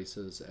other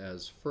places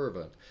as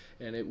fervent.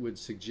 And it would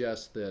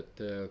suggest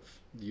that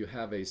you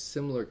have a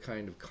similar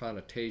kind of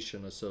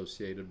connotation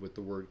associated with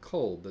the word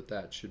cold,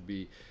 that should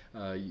be,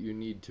 you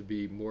need to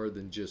be more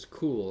than just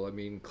cool. I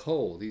mean,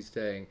 cold. He's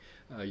saying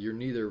you're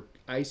neither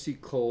icy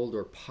cold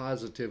or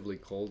positively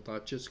cold,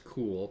 not just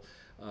cool.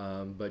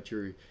 But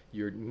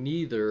you're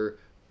neither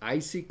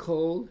icy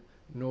cold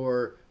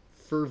nor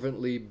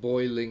fervently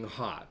boiling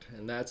hot,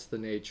 and that's the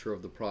nature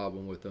of the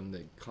problem with them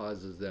that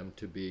causes them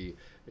to be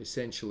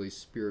essentially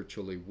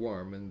spiritually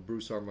warm. And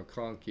Bruce R.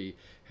 McConkie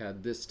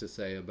had this to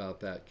say about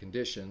that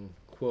condition,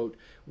 quote,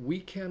 "We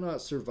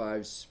cannot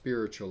survive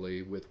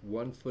spiritually with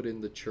one foot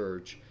in the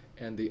church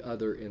and the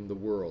other in the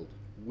world.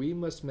 We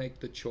must make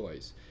the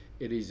choice.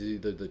 It is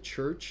either the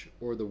church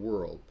or the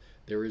world.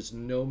 There is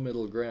no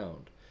middle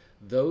ground.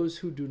 Those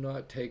who do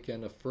not take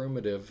an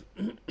affirmative,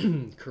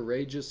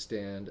 courageous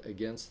stand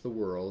against the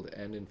world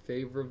and in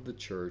favor of the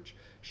church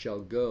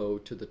shall go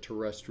to the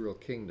terrestrial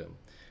kingdom.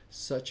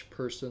 Such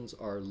persons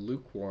are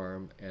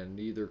lukewarm and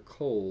neither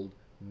cold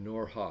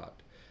nor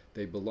hot.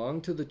 They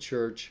belong to the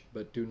church,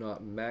 but do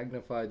not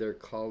magnify their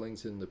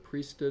callings in the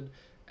priesthood,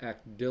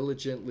 act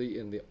diligently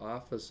in the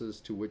offices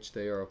to which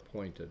they are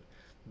appointed.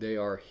 They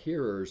are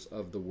hearers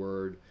of the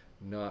word,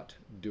 not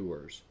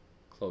doers."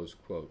 Close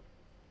quote.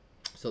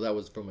 So that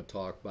was from a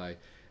talk by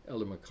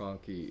Elder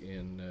McConkie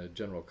in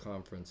General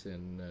Conference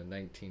in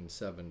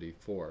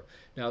 1974.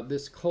 Now,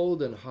 this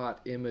cold and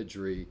hot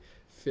imagery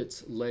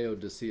fits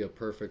Laodicea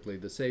perfectly.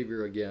 The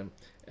Savior, again,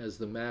 as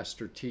the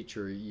master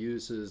teacher,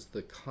 uses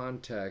the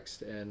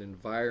context and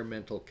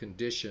environmental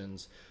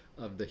conditions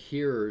of the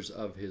hearers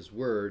of his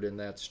word, and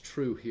that's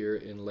true here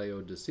in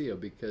Laodicea,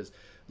 because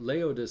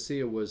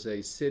Laodicea was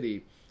a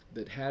city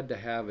that had to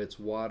have its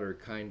water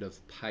kind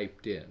of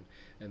piped in.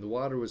 And the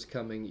water was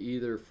coming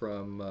either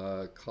from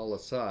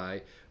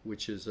Colossae,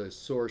 which is a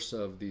source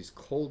of these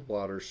cold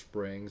water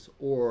springs,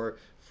 or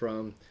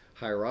from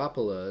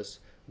Hierapolis,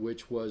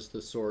 which was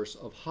the source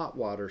of hot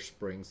water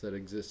springs that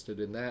existed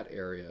in that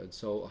area. And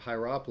so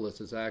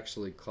Hierapolis is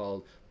actually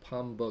called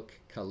Pambuk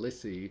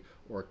Kalisi,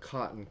 or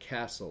Cotton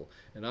Castle,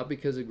 and not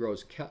because it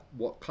grows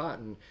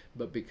cotton,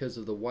 but because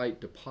of the white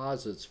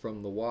deposits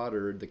from the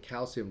water, the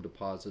calcium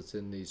deposits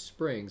in these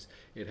springs.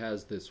 It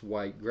has this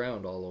white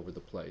ground all over the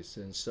place.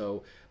 And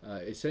so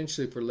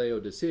essentially for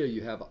Laodicea,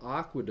 you have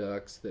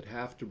aqueducts that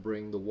have to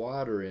bring the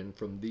water in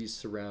from these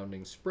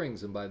surrounding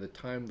springs, and by the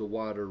time the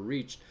water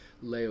reached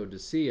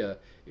Laodicea,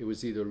 it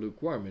was either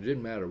lukewarm. It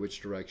didn't matter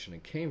which direction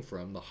it came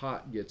from. The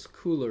hot gets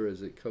cooler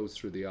as it goes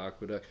through the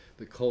aqueduct,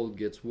 the cold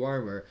gets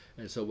warmer,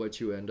 and so what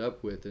you end up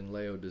with in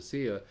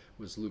Laodicea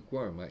was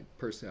lukewarm.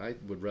 Personally, I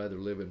would rather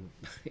live in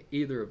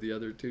either of the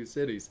other two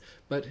cities.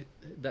 But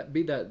that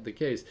the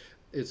case,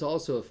 it's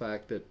also a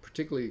fact that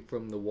particularly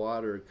from the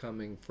water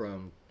coming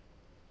from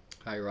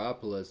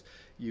Hierapolis,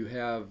 you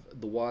have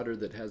the water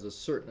that has a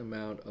certain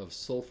amount of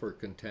sulfur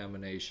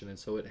contamination, and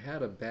so it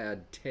had a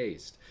bad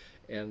taste.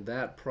 And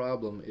that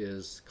problem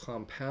is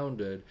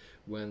compounded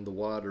when the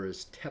water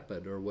is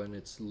tepid or when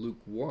it's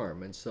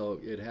lukewarm. And so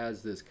it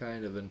has this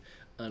kind of an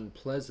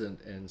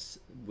unpleasant and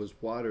was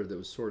water that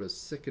was sort of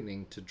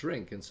sickening to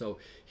drink. And so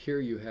here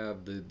you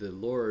have the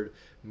Lord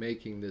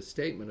making this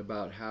statement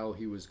about how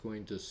he was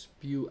going to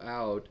spew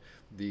out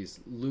these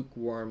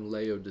lukewarm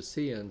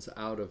Laodiceans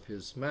out of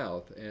his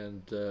mouth.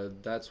 And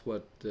that's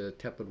what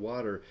tepid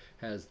water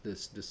has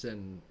this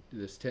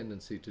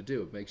tendency to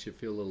do. It makes you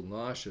feel a little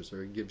nauseous,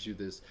 or it gives you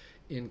this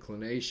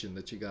inclination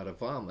that you got to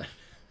vomit.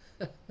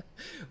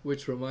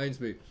 Which reminds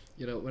me,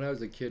 when I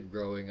was a kid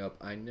growing up,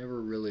 I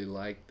never really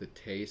liked the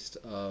taste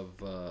of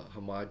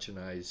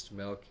homogenized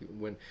milk.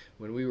 When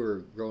we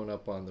were growing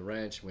up on the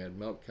ranch and we had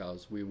milk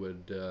cows, we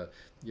would,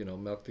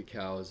 milk the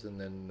cows, and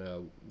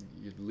then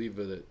you'd leave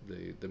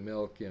the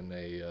milk in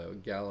a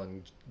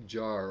gallon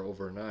jar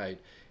overnight,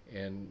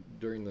 and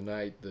during the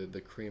night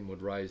the cream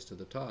would rise to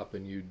the top,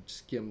 and you'd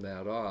skim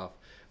that off,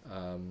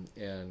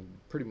 and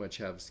pretty much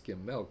have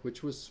skim milk,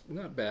 which was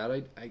not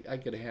bad. I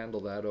could handle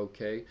that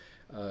okay,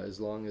 as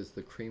long as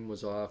the cream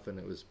was off and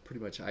it was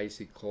pretty much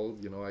icy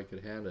cold. I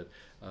could handle it.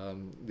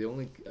 The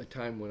only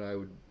time when I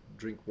would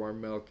drink warm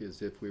milk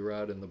is if we were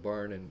out in the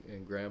barn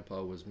and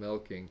Grandpa was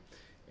milking,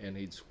 and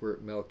he'd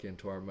squirt milk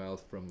into our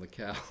mouth from the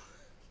cow.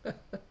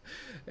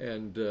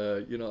 And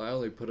I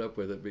only put up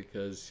with it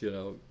because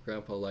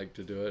Grandpa liked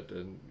to do it,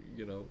 and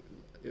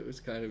it was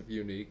kind of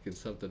unique and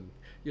something.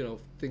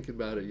 Thinking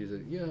about it, you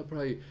said, yeah,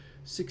 probably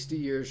 60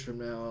 years from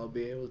now I'll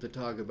be able to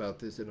talk about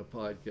this in a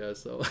podcast,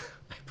 so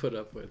I put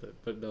up with it.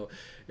 But no,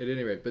 at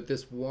any rate, but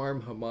this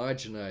warm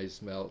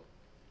homogenized milk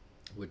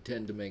would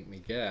tend to make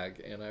me gag.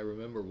 And I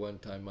remember one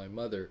time my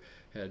mother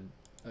had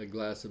a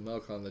glass of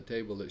milk on the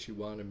table that she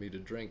wanted me to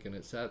drink, and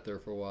it sat there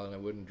for a while and I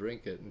wouldn't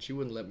drink it, and she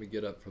wouldn't let me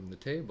get up from the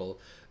table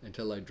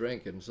until I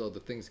drank it, and so the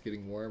thing's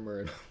getting warmer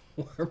and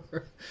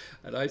warmer,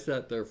 and I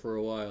sat there for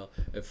a while,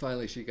 and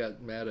finally she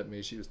got mad at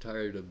me. She was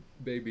tired of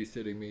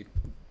babysitting me,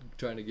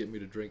 trying to get me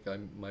to drink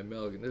my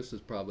milk, and this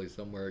was probably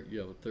somewhere,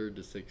 third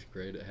to sixth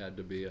grade it had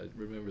to be. I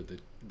remember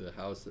the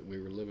house that we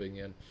were living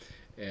in,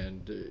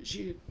 and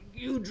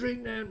you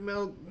drink that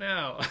milk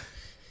now.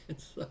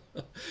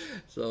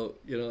 So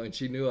and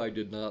she knew I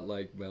did not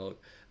like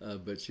milk,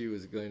 but she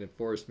was going to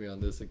force me on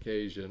this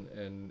occasion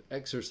and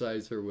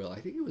exercise her will. I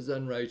think it was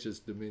unrighteous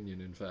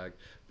dominion, in fact.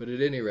 But at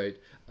any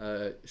rate,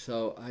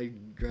 so I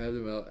grabbed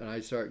the milk and I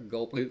start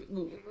gulping.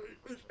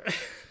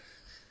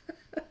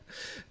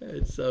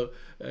 And so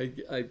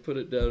I put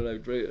it down and I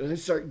drink it, and I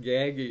start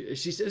gagging. And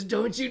she says,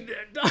 "Don't you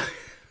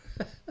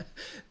dare!"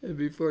 And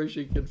before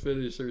she could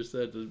finish her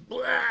sentence,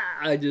 blah,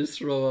 I just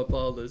throw up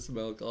all this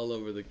milk all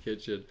over the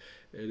kitchen.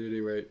 At any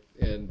rate,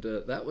 and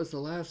that was the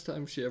last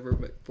time she ever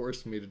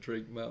forced me to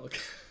drink milk.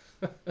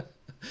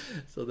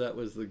 So that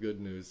was the good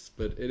news.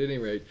 But at any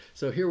rate,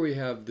 so here we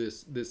have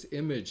this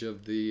image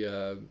of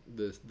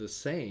the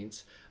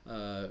saints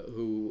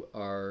who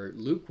are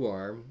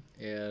lukewarm,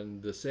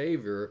 and the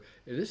Savior.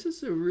 And this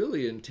is a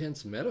really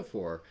intense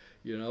metaphor,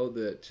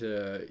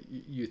 that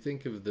you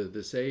think of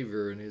the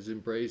Savior and his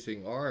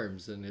embracing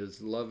arms and his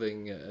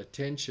loving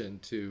attention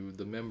to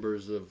the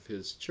members of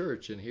his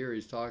church. And here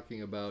he's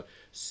talking about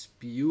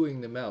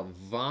spewing them out,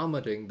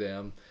 vomiting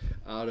them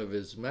out of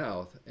his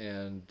mouth.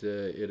 And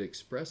it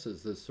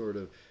expresses this sort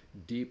of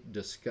deep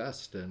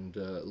disgust and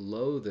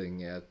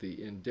loathing at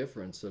the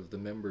indifference of the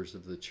members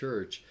of the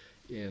church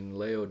in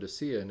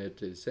Laodicea, and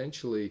it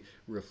essentially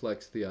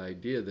reflects the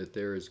idea that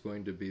there is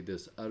going to be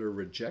this utter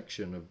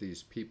rejection of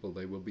these people.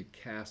 They will be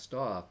cast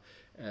off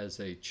as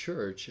a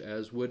church,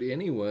 as would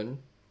anyone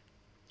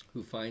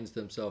who finds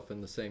themselves in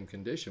the same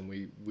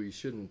condition. We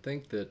shouldn't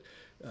think that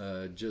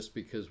just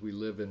because we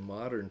live in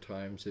modern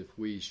times, if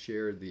we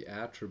share the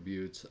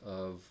attributes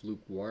of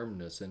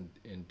lukewarmness and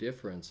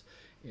indifference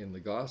in the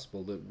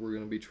gospel, that we're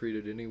going to be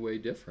treated any way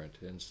different.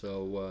 And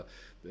so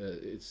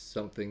it's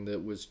something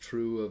that was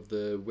true of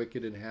the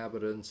wicked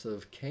inhabitants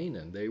of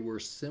Canaan. They were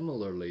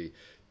similarly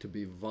to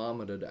be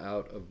vomited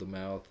out of the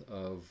mouth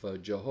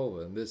of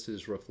Jehovah. And this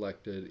is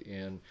reflected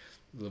in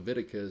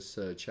Leviticus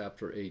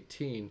chapter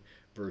 18,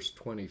 verse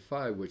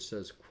 25, which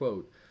says,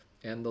 quote,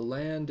 "And the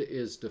land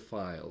is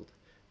defiled.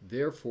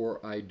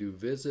 Therefore I do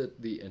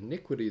visit the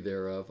iniquity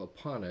thereof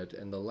upon it,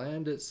 and the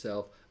land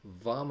itself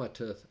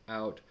vomiteth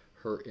out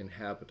her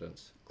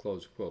inhabitants,"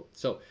 close quote.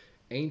 So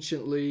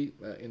anciently,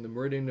 in the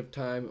meridian of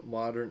time,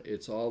 modern,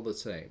 it's all the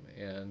same.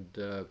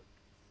 And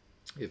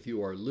if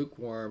you are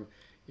lukewarm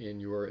in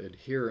your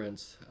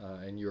adherence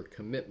and your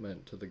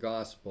commitment to the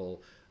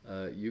gospel,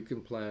 you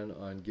can plan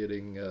on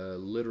getting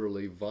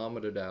literally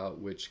vomited out,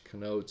 which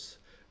connotes,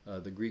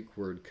 the Greek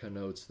word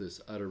connotes this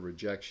utter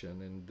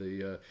rejection. And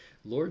the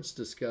Lord's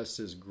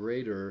disgust is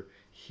greater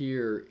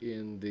here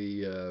in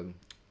the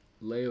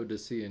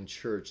Laodicean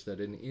church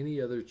than in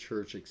any other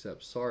church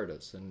except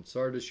Sardis. And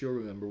Sardis, you'll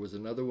remember, was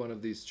another one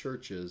of these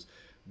churches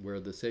where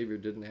the Savior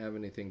didn't have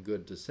anything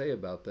good to say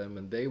about them,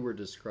 and they were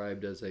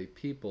described as a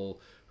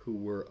people who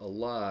were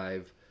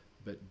alive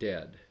but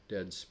dead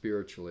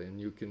spiritually. And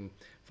you can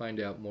find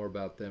out more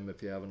about them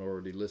if you haven't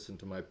already listened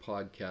to my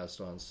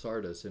podcast on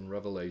Sardis in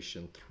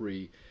Revelation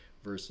 3,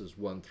 verses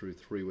 1 through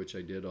 3, which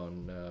I did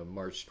on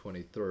March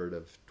 23rd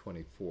of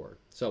 24.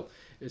 So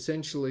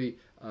essentially,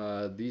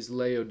 these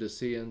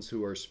Laodiceans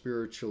who are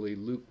spiritually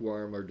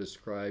lukewarm are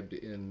described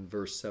in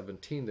verse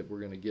 17 that we're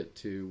going to get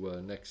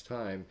to next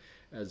time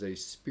as a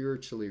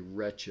spiritually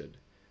wretched,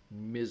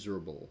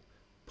 miserable,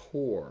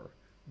 poor,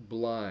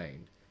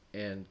 blind,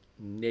 and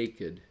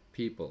naked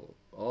people.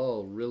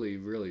 All really,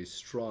 really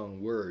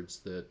strong words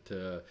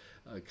that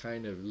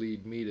kind of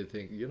lead me to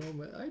think,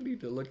 I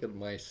need to look at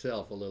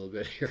myself a little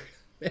bit here.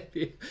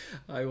 maybe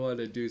I want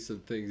to do some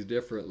things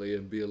differently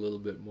and be a little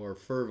bit more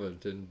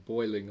fervent and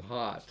boiling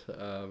hot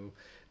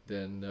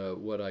than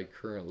what I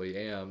currently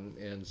am.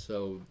 And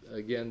so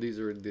again,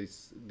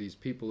 these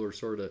people are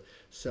sort of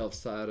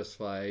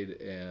self-satisfied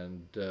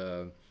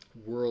and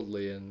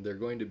worldly, and they're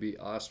going to be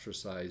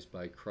ostracized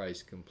by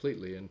Christ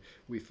completely. And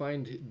we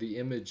find the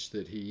image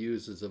that he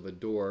uses of a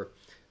door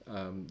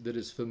that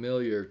is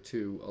familiar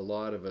to a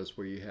lot of us,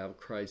 where you have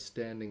Christ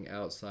standing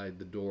outside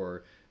the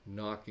door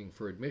knocking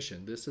for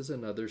admission. This is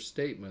another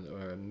statement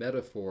or a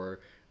metaphor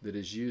that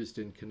is used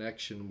in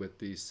connection with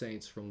these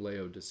saints from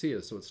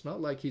Laodicea. So it's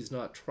not like he's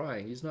not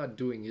trying, he's not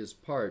doing his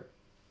part.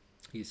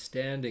 He's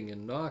standing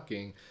and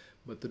knocking,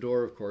 but the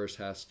door, of course,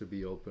 has to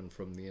be open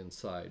from the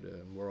inside.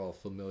 And we're all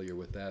familiar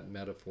with that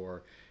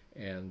metaphor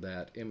and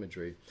that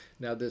imagery.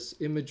 Now, this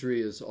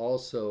imagery is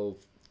also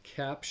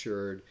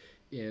captured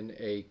in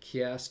a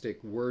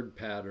chiastic word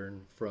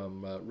pattern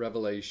from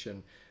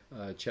Revelation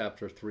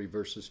chapter 3,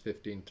 verses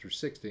 15 through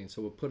 16.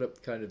 So we'll put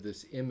up kind of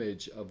this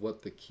image of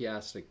what the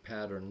chiastic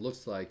pattern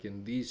looks like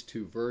in these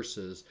two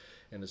verses.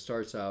 And it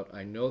starts out,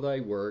 I know thy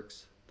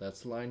works,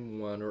 that's line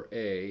 1 or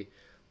A,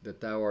 that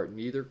thou art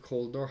neither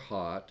cold nor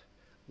hot.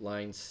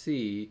 Line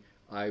C,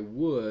 I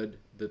would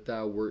that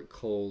thou wert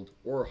cold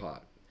or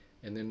hot.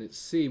 And then at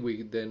C,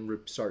 we then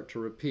start to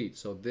repeat.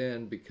 So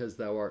then, because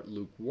thou art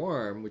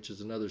lukewarm, which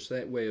is another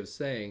way of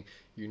saying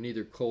you're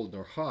neither cold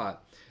nor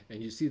hot,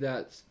 and you see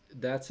that's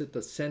at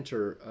the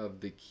center of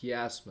the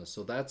chiasmus.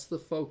 So that's the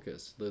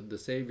focus. The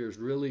Savior's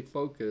really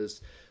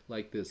focused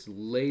like this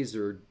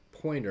laser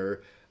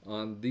pointer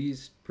on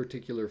these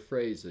particular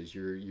phrases.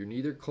 You're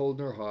neither cold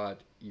nor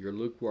hot, you're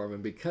lukewarm.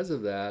 And because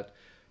of that,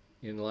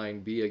 in line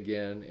B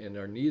again, and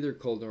are neither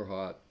cold nor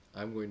hot,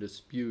 I'm going to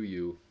spew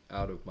you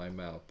out of my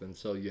mouth. And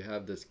so you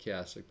have this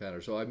chiastic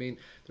pattern. So I mean,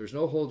 there's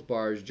no holds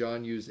bars.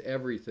 John used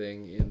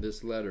everything in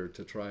this letter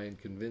to try and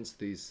convince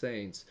these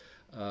saints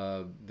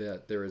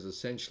that there is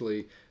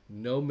essentially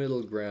no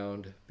middle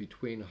ground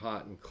between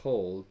hot and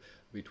cold,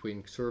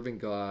 between serving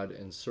God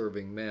and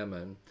serving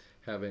mammon,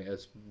 having,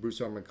 as Bruce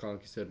R.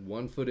 McConkie said,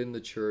 1 foot in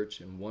the church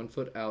and 1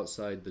 foot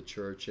outside the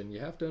church. And you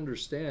have to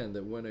understand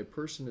that when a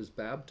person is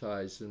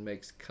baptized and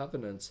makes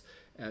covenants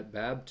at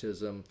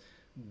baptism,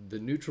 the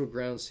neutral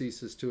ground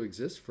ceases to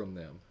exist from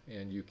them.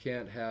 And you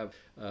can't have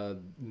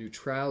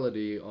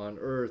neutrality on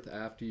earth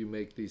after you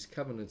make these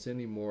covenants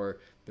anymore.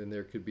 Then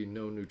there could be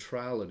no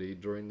neutrality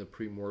during the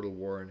premortal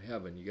war in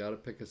heaven. You got to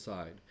pick a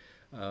side.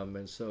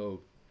 And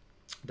so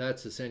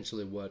that's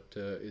essentially what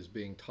is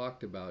being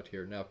talked about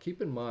here. Now,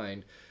 keep in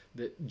mind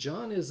that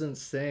John isn't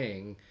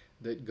saying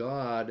that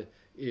God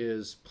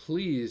is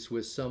pleased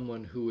with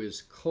someone who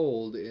is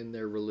cold in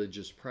their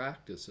religious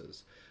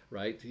practices,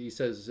 right? He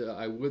says,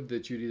 I would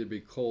that you'd either be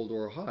cold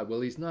or hot.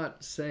 Well, he's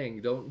not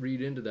saying, don't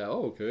read into that,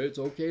 oh, okay, it's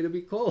okay to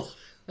be cold.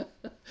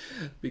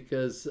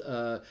 Because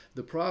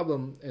the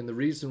problem and the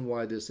reason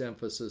why this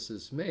emphasis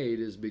is made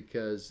is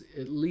because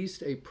at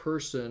least a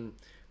person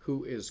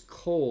who is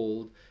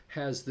cold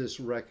has this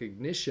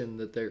recognition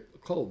that they're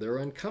cold, they're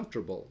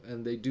uncomfortable,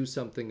 and they do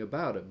something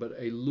about it. But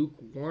a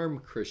lukewarm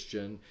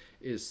Christian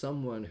is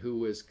someone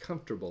who is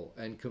comfortable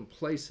and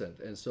complacent,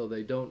 and so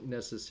they don't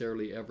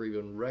necessarily ever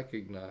even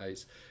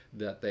recognize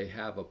that they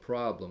have a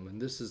problem.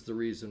 And this is the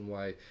reason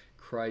why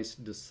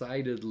Christ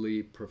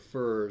decidedly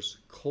prefers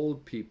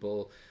cold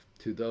people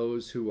to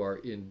those who are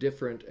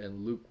indifferent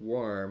and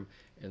lukewarm,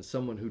 and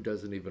someone who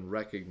doesn't even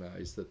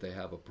recognize that they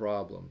have a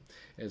problem.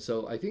 And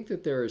so I think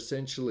that there are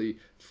essentially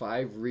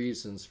 5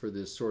 reasons for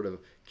this sort of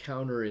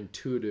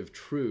counterintuitive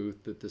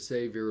truth that the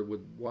Savior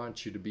would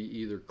want you to be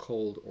either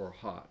cold or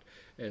hot.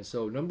 And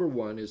so number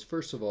 1 is,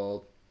 first of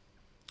all,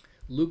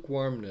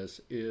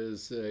 lukewarmness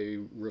is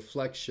a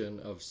reflection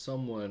of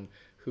someone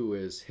who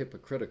is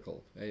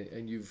hypocritical.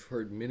 And you've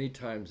heard many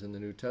times in the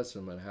New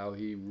Testament how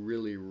he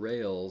really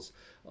rails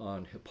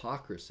on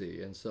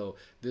hypocrisy. And so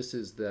this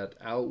is that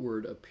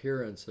outward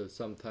appearance of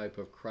some type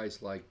of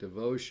Christ-like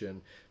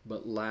devotion,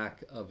 but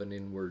lack of an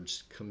inward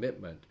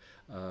commitment.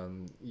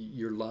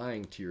 You're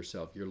lying to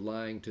yourself. You're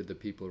lying to the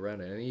people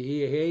around it. And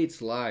he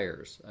hates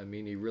liars. I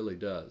mean, he really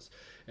does.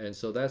 And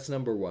so that's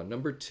number 1.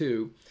 Number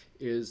 2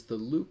 is the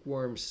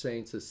lukewarm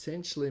saints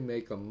essentially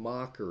make a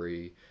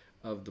mockery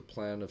of the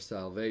plan of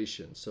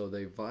salvation. So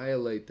they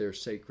violate their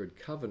sacred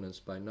covenants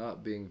by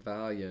not being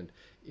valiant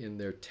in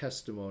their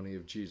testimony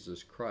of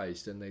Jesus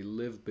Christ, and they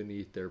live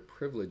beneath their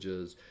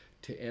privileges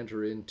to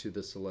enter into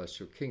the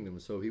celestial kingdom.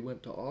 So he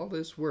went to all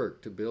this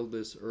work to build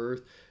this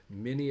earth,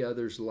 many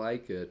others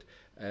like it,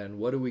 and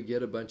what do we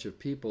get? A bunch of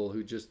people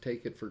who just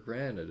take it for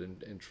granted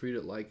and treat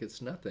it like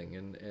it's nothing,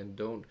 and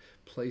don't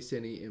place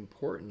any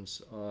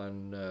importance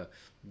on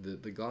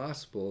the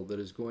gospel that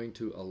is going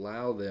to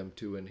allow them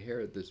to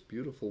inherit this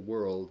beautiful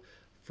world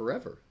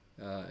forever.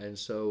 And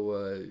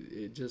so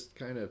it just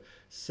kind of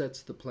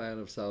sets the plan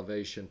of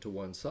salvation to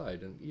one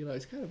side. And, you know,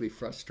 it's got to be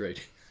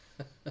frustrating.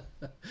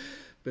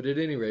 But at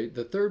any rate,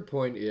 the third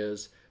point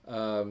is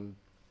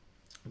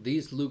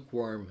these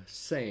lukewarm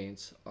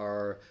saints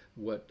are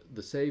what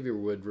the Savior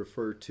would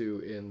refer to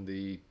in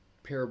the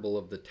parable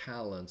of the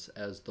talents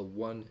as the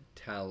one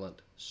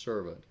talent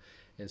servant.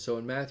 And so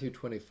in Matthew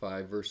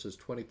 25, verses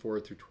 24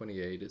 through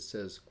 28, it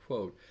says,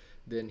 quote,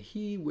 "Then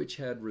he which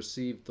had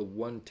received the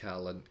one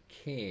talent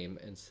came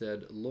and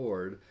said,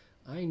 Lord,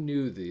 I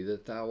knew thee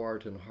that thou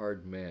art an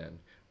hard man,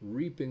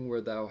 reaping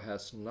where thou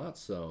hast not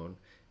sown,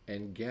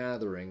 and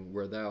gathering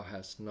where thou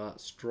hast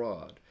not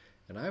strawed.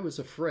 And I was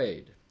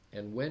afraid,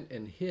 and went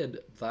and hid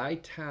thy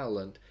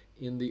talent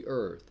in the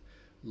earth.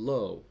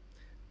 Lo,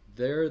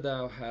 there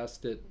thou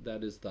hast it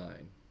that is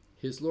thine.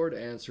 His Lord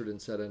answered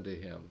and said unto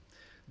him,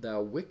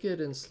 Thou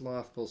wicked and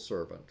slothful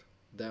servant,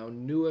 thou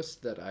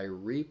knewest that I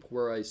reap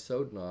where I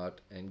sowed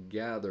not, and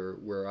gather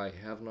where I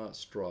have not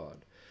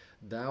strawed.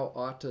 Thou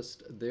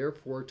oughtest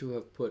therefore to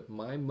have put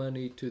my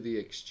money to the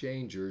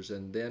exchangers,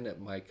 and then at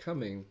my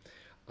coming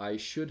I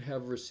should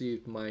have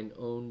received mine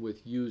own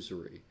with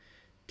usury.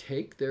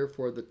 Take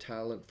therefore the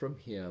talent from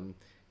him,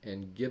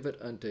 and give it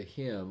unto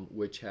him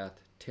which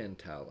hath 10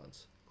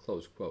 talents.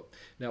 Close quote.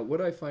 Now,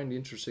 what I find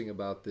interesting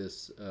about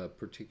this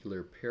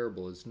particular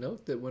parable is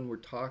note that when we're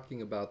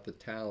talking about the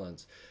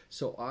talents,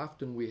 so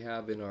often we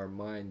have in our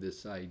mind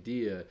this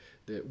idea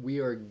that we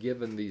are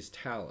given these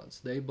talents.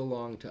 They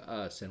belong to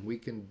us, and we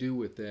can do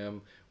with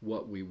them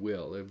what we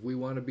will. If we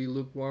want to be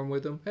lukewarm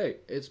with them, hey,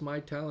 it's my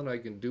talent. I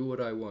can do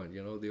what I want.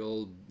 You know, the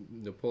old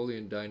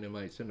Napoleon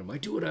Dynamite syndrome. I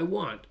do what I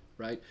want.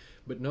 Right?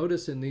 But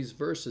notice in these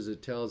verses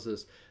it tells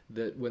us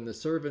that when the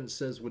servant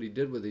says what he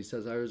did with it, he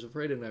says, I was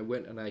afraid and I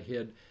went and I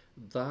hid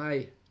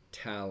thy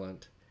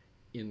talent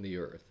in the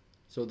earth.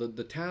 So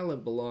the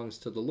talent belongs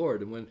to the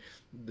Lord. And when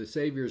the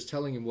Savior is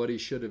telling him what he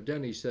should have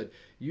done, he said,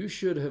 you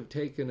should have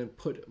taken and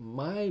put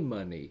my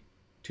money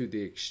to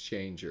the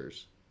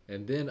exchangers,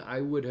 and then I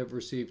would have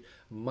received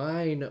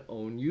mine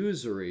own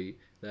usury,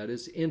 that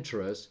is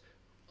interest,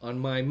 on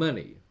my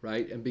money,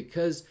 right? And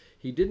because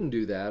he didn't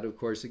do that, of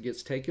course, it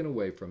gets taken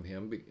away from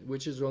him,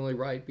 which is only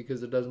right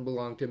because it doesn't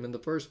belong to him in the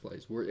first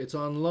place. It's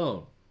on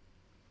loan.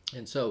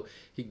 And so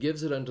he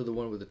gives it unto the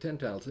one with the 10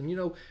 talents. And you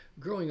know,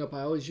 growing up,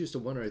 I always used to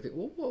wonder, I think,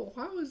 well,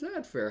 how is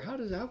that fair?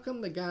 How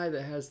come the guy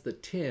that has the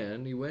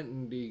 10, he went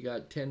and he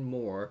got 10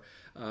 more,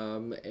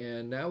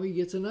 and now he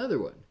gets another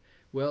one?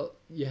 Well,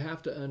 you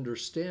have to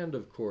understand,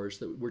 of course,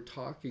 that we're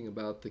talking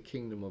about the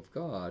kingdom of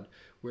God,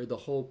 where the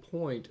whole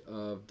point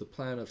of the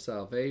plan of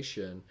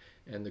salvation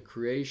and the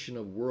creation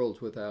of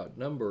worlds without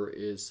number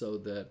is so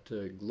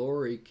that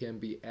glory can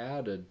be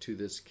added to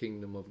this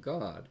kingdom of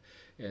God.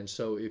 And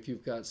so if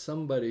you've got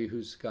somebody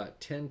who's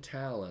got 10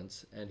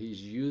 talents and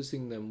he's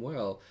using them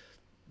well,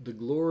 the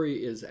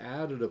glory is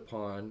added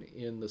upon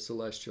in the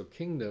celestial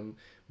kingdom,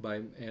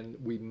 and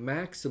we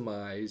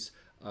maximize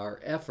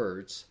our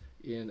efforts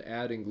in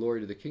adding glory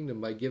to the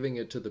kingdom by giving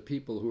it to the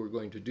people who are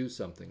going to do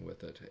something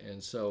with it.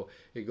 And so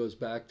it goes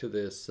back to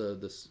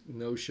this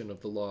notion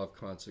of the law of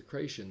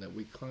consecration, that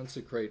we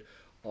consecrate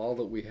all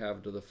that we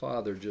have to the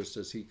Father just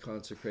as he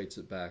consecrates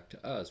it back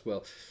to us.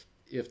 Well,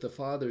 if the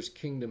Father's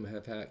kingdom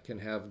can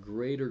have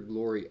greater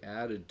glory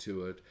added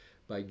to it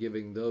by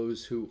giving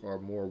those who are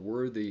more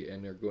worthy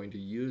and are going to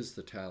use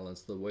the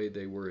talents the way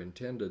they were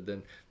intended,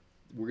 then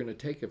we're going to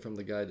take it from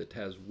the guy that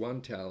has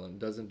 1 talent,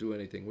 doesn't do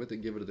anything with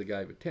it, give it to the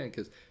guy with 10,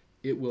 because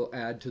it will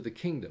add to the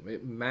kingdom.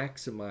 It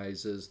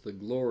maximizes the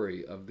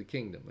glory of the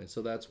kingdom. And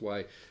so that's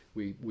why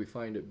we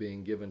find it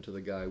being given to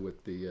the guy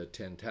with the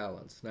 10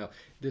 talents. Now,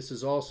 this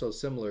is also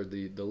similar.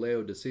 The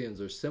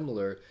Laodiceans are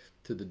similar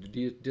to the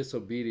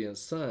disobedient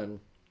son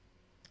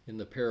in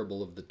the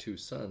parable of the 2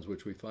 sons,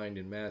 which we find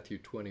in Matthew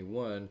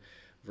 21,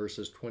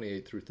 verses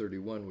 28 through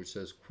 31, which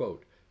says,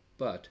 quote,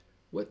 But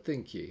what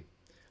think ye?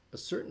 A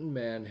certain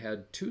man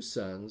had 2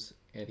 sons,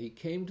 and he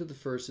came to the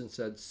first and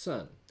said,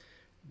 Son,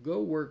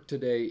 go work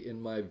today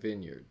in my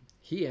vineyard.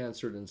 He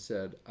answered and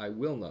said, I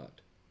will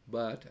not.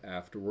 But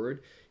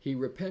afterward he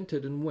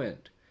repented and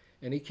went.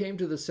 And he came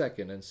to the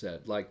second and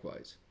said,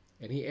 likewise.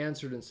 And he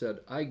answered and said,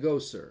 I go,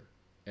 sir,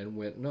 and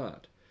went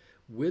not.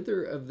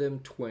 Whither of them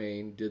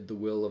twain did the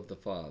will of the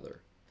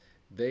Father?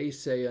 They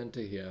say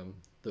unto him,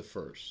 the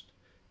first.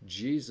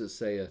 Jesus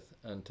saith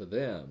unto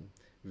them,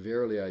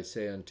 Verily I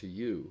say unto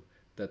you,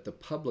 that the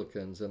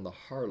publicans and the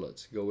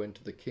harlots go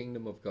into the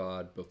kingdom of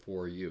God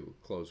before you.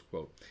 Close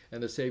quote.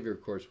 And the Savior,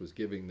 of course, was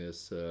giving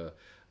this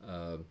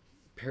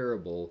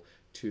parable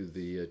to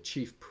the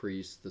chief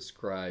priests, the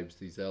scribes,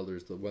 these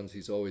elders, the ones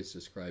he's always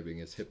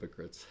describing as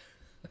hypocrites.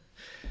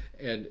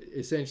 And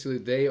essentially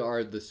they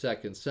are the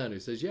second son who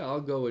says, yeah,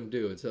 I'll go and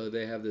do it. So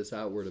they have this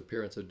outward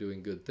appearance of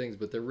doing good things,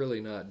 but they're really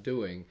not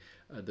doing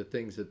the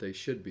things that they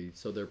should be.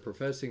 So they're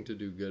professing to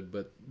do good,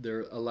 but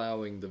they're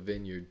allowing the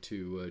vineyard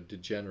to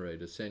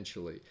degenerate,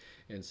 essentially.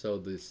 And so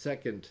the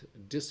second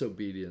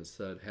disobedience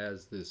that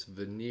has this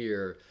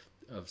veneer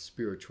of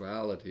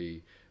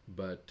spirituality,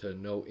 but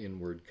no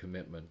inward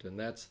commitment. And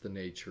that's the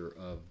nature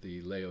of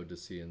the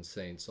Laodicean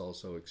saints,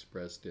 also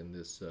expressed in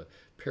this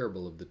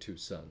parable of the 2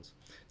 sons.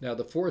 Now,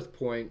 the fourth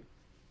point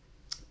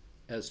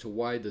as to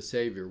why the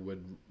Savior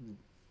would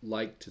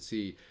like to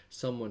see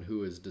someone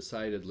who is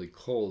decidedly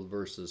cold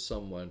versus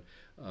someone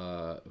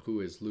who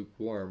is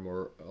lukewarm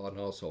and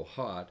also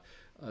hot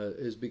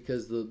is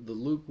because the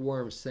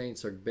lukewarm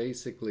saints are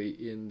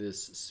basically in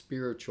this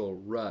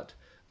spiritual rut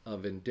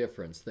of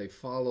indifference. They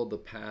follow the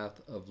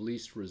path of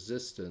least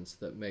resistance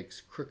that makes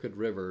crooked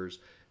rivers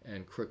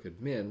and crooked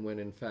men, when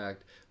in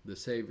fact the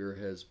Savior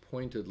has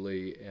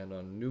pointedly and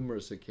on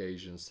numerous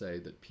occasions say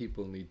that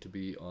people need to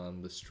be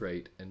on the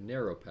straight and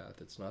narrow path.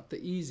 It's not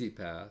the easy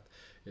path,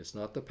 it's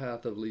not the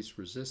path of least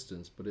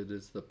resistance, but it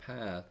is the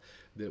path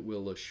that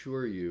will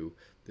assure you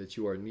that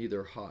you are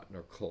neither hot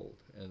nor cold.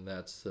 And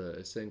that's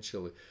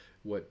essentially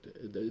what,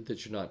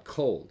 that you're not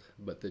cold,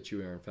 but that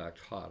you are in fact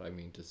hot, I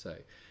mean to say.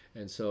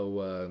 And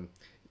so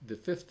the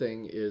fifth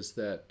thing is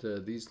that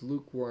these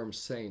lukewarm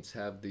saints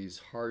have these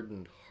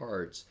hardened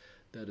hearts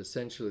that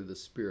essentially the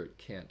Spirit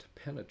can't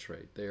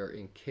penetrate. They are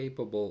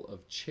incapable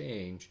of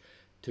change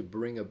to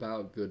bring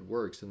about good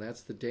works, and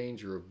that's the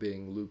danger of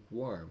being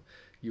lukewarm.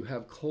 You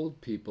have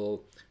cold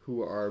people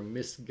who are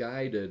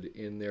misguided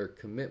in their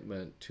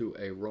commitment to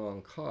a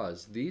wrong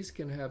cause. These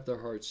can have their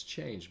hearts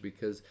changed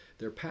because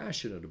they're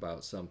passionate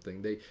about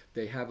something.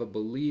 They have a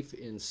belief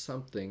in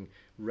something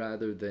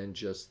rather than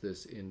just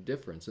this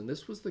indifference. And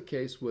this was the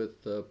case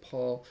with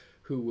Paul,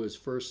 who was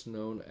first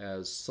known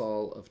as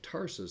Saul of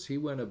Tarsus. He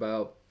went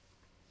about,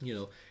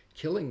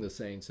 killing the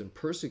saints and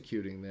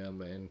persecuting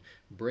them and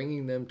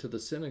bringing them to the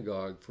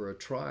synagogue for a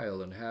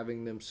trial and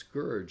having them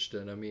scourged.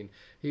 And I mean,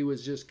 he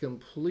was just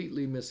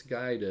completely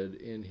misguided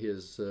in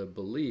his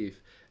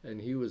belief,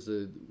 and he was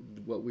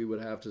what we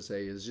would have to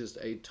say is just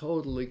a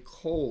totally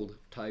cold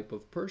type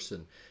of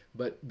person.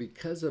 But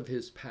because of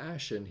his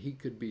passion, he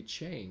could be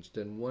changed.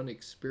 And one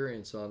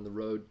experience on the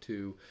road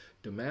to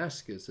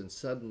Damascus, and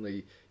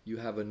suddenly you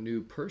have a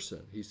new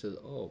person. He says,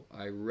 oh,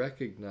 I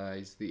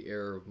recognize the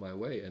error of my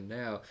way. And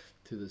now,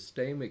 to the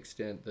same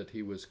extent that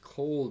he was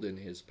cold in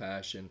his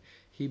passion,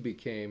 he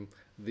became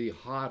the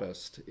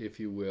hottest, if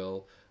you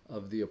will,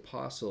 of the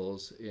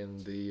apostles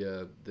in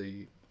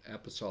the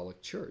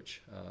apostolic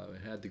church.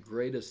 It had the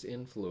greatest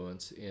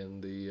influence in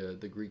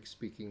the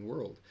Greek-speaking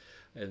world.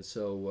 And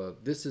so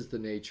this is the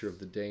nature of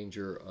the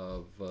danger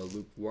of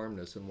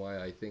lukewarmness, and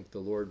why I think the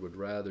Lord would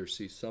rather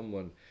see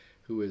someone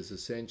who is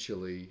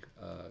essentially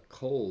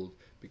cold,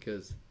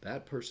 because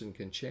that person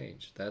can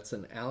change. That's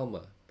an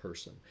Alma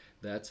person.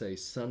 That's a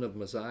son of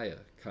Messiah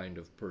kind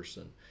of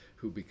person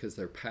who, because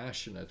they're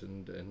passionate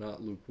and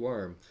not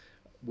lukewarm,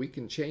 we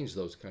can change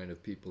those kind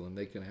of people, and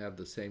they can have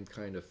the same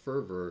kind of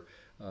fervor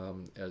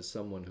as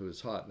someone who is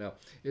hot. Now,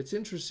 it's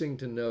interesting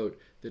to note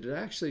that it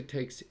actually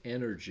takes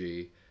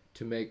energy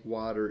to make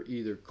water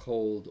either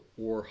cold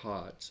or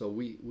hot. So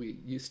we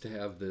used to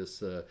have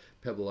this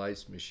pebble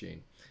ice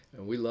machine,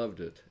 and we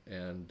loved it.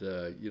 And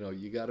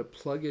you got to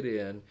plug it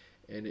in,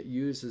 and it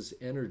uses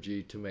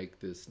energy to make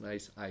this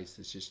nice ice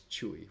that's just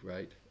chewy,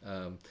 right?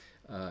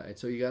 And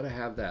so you got to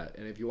have that.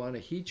 And if you want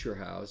to heat your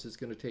house, it's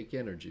going to take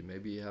energy.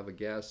 Maybe you have a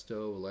gas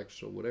stove, electric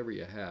stove, whatever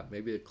you have.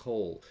 Maybe a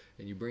coal,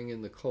 and you bring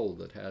in the coal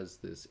that has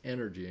this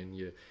energy,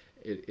 and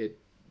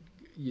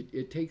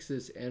it takes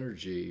this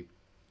energy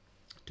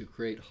to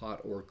create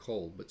hot or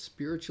cold. But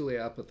spiritually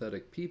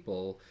apathetic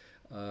people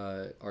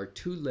are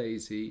too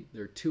lazy,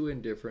 they're too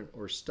indifferent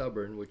or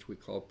stubborn, which we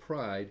call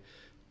pride,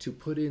 to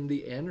put in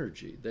the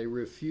energy. They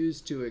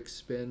refuse to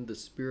expend the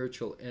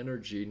spiritual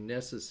energy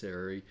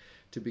necessary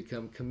to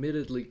become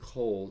committedly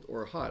cold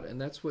or hot. And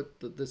that's what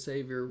the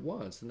Savior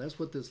wants. And that's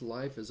what this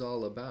life is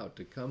all about,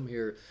 to come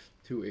here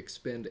to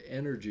expend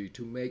energy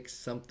to make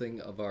something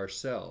of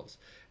ourselves.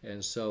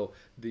 And so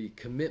the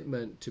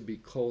commitment to be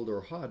cold or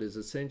hot is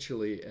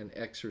essentially an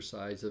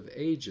exercise of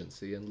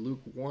agency. And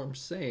lukewarm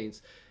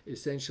saints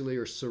essentially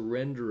are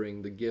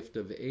surrendering the gift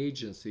of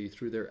agency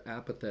through their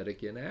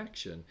apathetic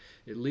inaction.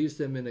 It leaves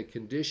them in a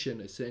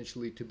condition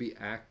essentially to be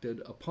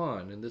acted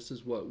upon. And this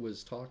is what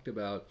was talked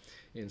about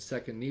in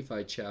 2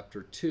 Nephi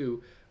chapter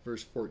 2,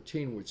 verse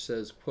 14, which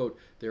says, quote,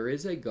 "There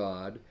is a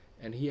God,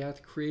 and he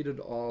hath created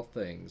all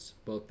things,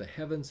 both the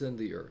heavens and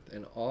the earth,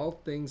 and all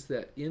things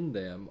that in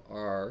them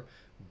are,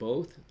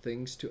 both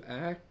things to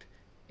act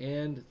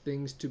and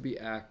things to be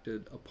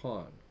acted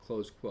upon."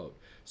 Close quote.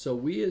 So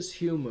we as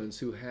humans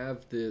who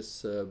have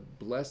this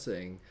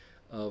blessing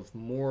of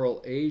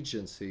moral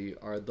agency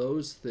are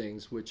those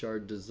things which are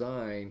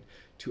designed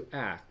to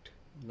act,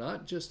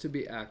 not just to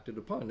be acted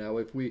upon. Now,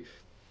 if we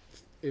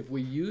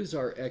use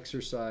or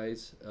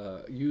exercise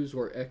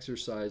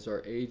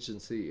our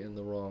agency in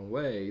the wrong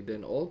way,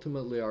 then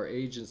ultimately our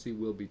agency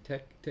will be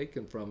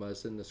taken from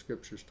us. And the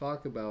scriptures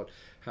talk about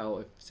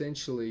how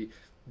essentially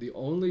the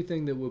only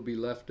thing that will be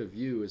left of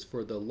you is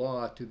for the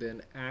law to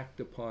then act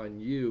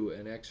upon you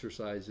and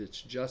exercise its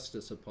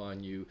justice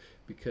upon you,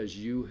 because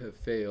you have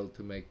failed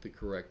to make the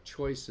correct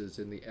choices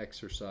in the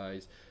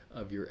exercise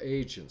of your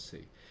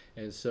agency.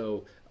 And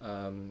so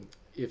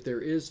if there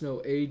is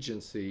no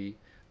agency,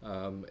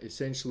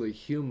 essentially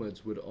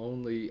humans would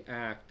only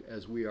act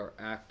as we are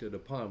acted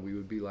upon. We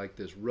would be like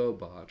this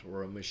robot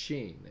or a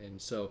machine.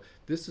 And so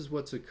this is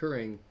what's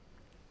occurring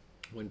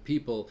when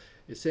people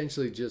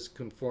essentially just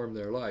conform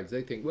their lives.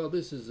 They think, well,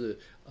 this is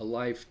a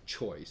life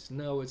choice.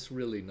 No, it's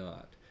really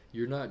not.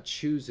 You're not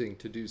choosing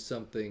to do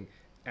something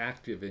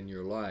active in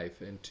your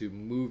life and to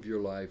move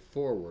your life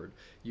forward.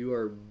 You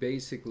are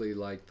basically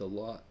like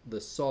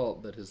the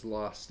salt that has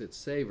lost its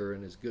savor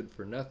and is good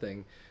for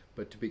nothing,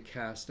 but to be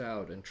cast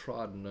out and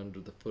trodden under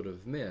the foot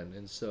of men.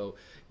 And so,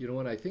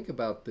 when I think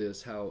about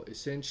this, how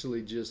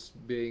essentially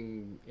just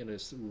being in a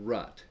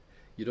rut,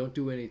 you don't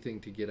do anything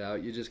to get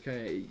out. You just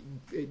kind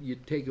of, you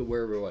take it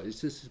wherever it was.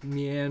 It's this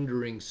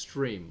meandering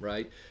stream,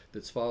 right,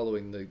 that's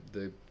following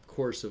the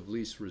course of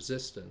least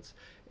resistance.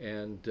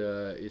 And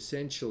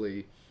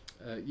essentially,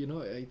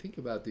 I think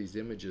about these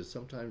images.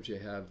 Sometimes you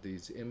have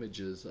these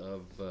images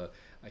of,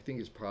 I think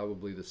it's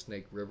probably the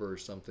Snake River or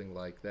something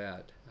like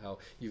that. How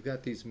you've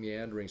got these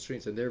meandering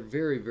streams, and they're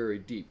very, very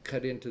deep,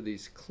 cut into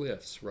these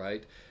cliffs,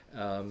 right?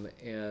 That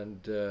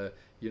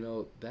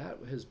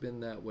has been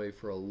that way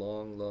for a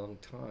long, long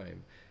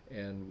time.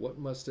 And what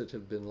must it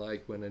have been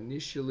like when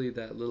initially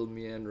that little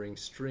meandering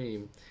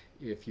stream,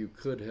 if you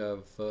could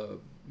have,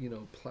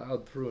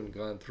 plowed through and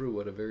gone through,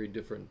 what a very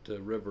different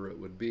river it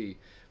would be.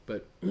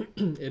 But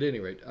at any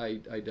rate,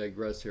 I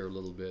digress here a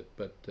little bit.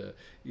 But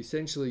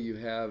essentially, you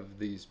have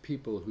these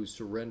people who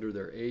surrender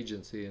their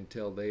agency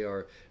until they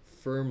are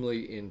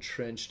firmly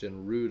entrenched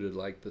and rooted,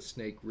 like the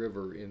Snake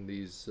River, in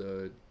these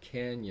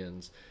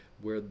canyons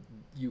where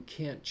you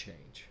can't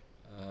change.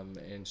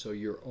 And so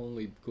you're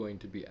only going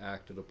to be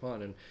acted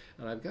upon. And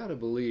I've got to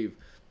believe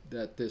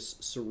that this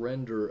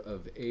surrender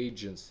of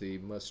agency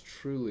must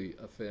truly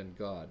offend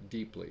God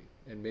deeply.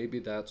 And maybe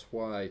that's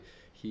why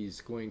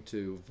he's going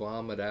to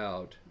vomit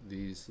out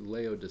these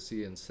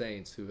Laodicean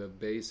saints who have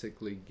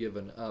basically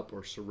given up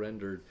or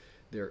surrendered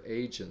their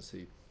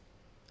agency.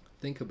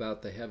 Think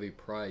about the heavy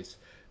price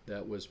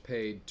that was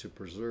paid to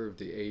preserve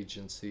the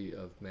agency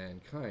of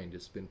mankind.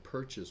 It's been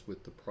purchased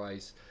with the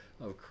price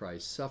of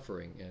Christ's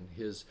suffering, and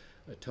his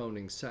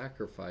atoning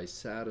sacrifice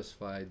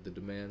satisfied the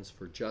demands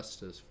for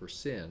justice for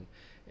sin.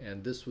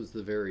 And this was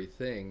the very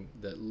thing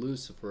that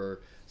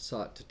Lucifer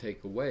sought to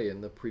take away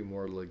in the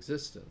premortal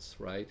existence,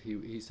 right?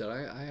 He said,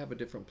 I have a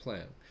different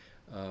plan.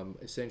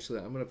 Essentially,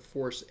 I'm going to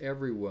force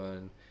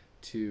everyone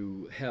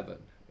to heaven.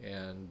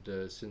 And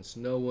since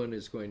no one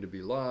is going to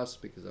be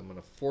lost because I'm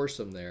going to force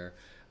them there,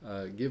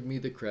 give me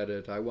the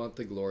credit, I want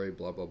the glory,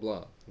 blah, blah,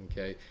 blah.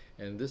 Okay?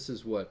 And this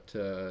is what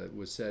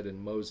was said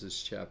in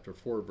Moses chapter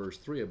 4, verse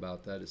 3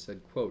 about that. It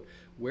said, quote,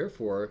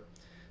 "Wherefore,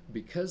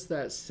 because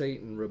that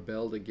Satan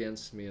rebelled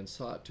against me and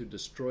sought to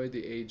destroy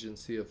the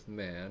agency of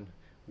man,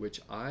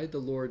 which I, the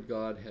Lord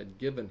God, had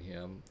given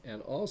him,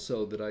 and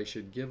also that I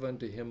should give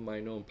unto him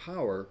mine own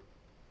power,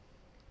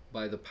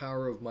 by the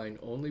power of mine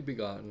only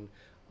begotten,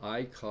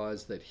 I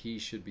caused that he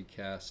should be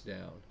cast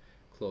down."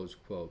 Close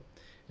quote.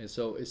 And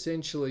so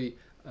essentially,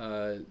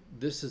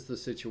 this is the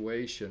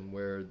situation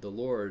where the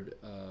Lord,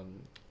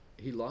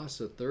 he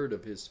lost a third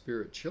of his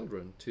spirit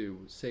children to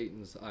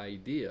Satan's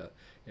idea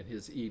and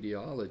his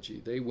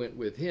ideology. They went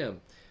with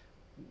him.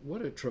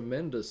 What a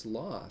tremendous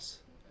loss.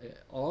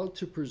 All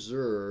to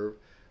preserve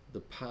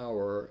the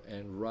power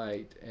and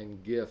right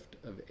and gift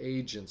of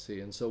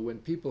agency. And so when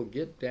people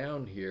get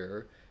down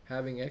here,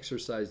 having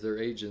exercised their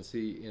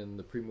agency in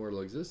the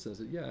premortal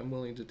existence, yeah, I'm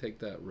willing to take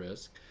that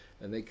risk.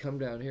 And they come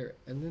down here,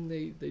 and then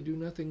they do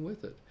nothing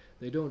with it.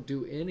 They don't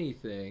do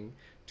anything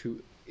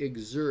to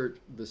exert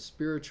the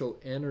spiritual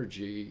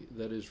energy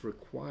that is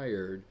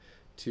required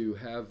to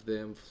have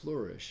them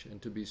flourish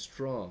and to be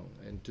strong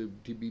and to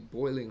be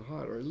boiling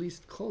hot, or at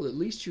least cold. At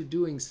least you're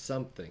doing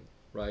something,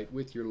 right,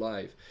 with your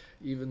life,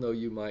 even though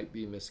you might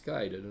be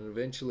misguided. And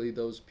eventually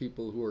those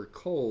people who are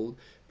cold,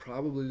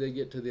 probably they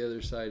get to the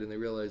other side and they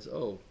realize,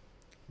 oh,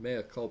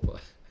 mea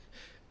culpa.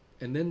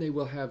 And then they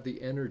will have the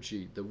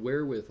energy, the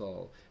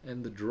wherewithal,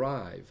 and the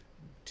drive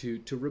to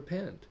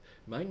repent.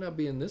 Might not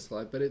be in this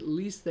life, but at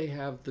least they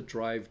have the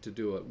drive to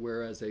do it.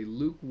 Whereas a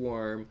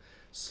lukewarm,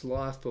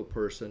 slothful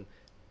person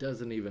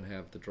doesn't even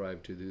have the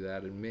drive to do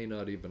that and may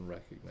not even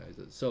recognize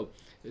it. So,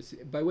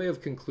 by way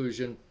of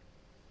conclusion,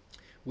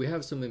 we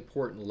have some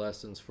important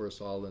lessons for us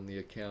all in the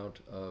account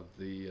of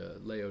the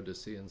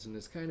Laodiceans. And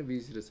it's kind of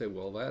easy to say,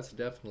 well, that's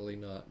definitely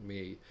not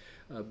me.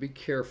 Be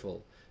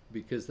careful.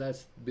 Because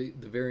that's the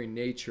very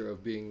nature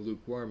of being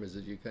lukewarm, is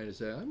that you kind of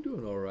say, I'm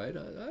doing all right,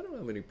 I don't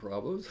have any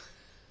problems.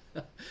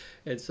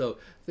 And so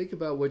think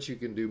about what you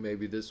can do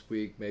maybe this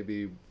week,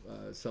 maybe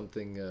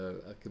something,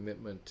 a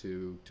commitment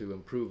to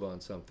improve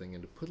on something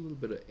and to put a little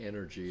bit of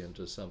energy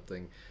into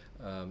something.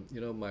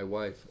 My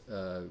wife,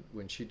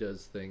 when she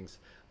does things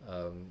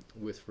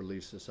with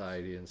Relief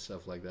Society and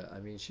stuff like that, I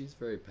mean, she's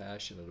very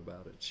passionate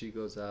about it. She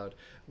goes out,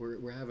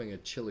 we're having a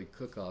chili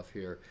cook-off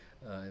here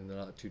in the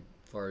not too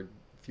far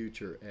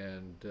future,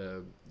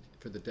 and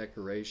for the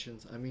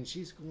decorations, I mean,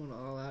 she's going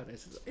all out and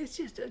says, it's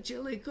just a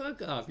chili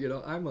cook-off.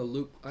 I'm a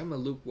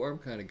lukewarm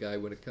kind of guy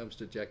when it comes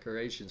to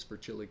decorations for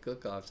chili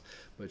cook-offs,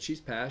 but she's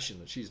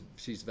passionate,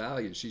 she's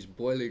valiant, she's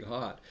boiling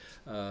hot,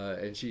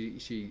 and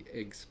she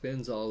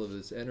expends all of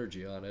this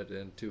energy on it,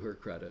 and to her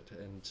credit.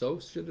 And so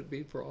should it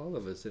be for all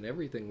of us. In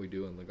everything we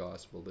do in the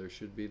gospel, there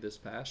should be this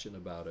passion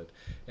about it.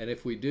 And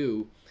if we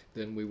do,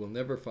 then we will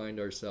never find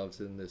ourselves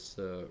in this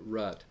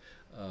rut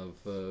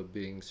of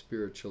being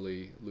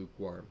spiritually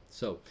lukewarm.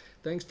 So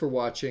thanks for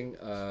watching,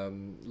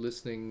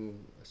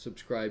 listening,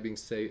 subscribing,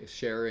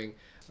 sharing.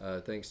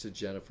 Thanks to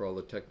Jenna for all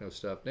the techno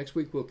stuff. Next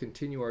week we'll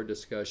continue our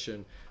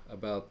discussion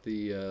about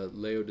the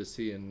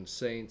Laodicean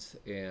saints,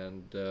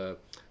 and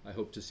I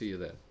hope to see you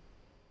then.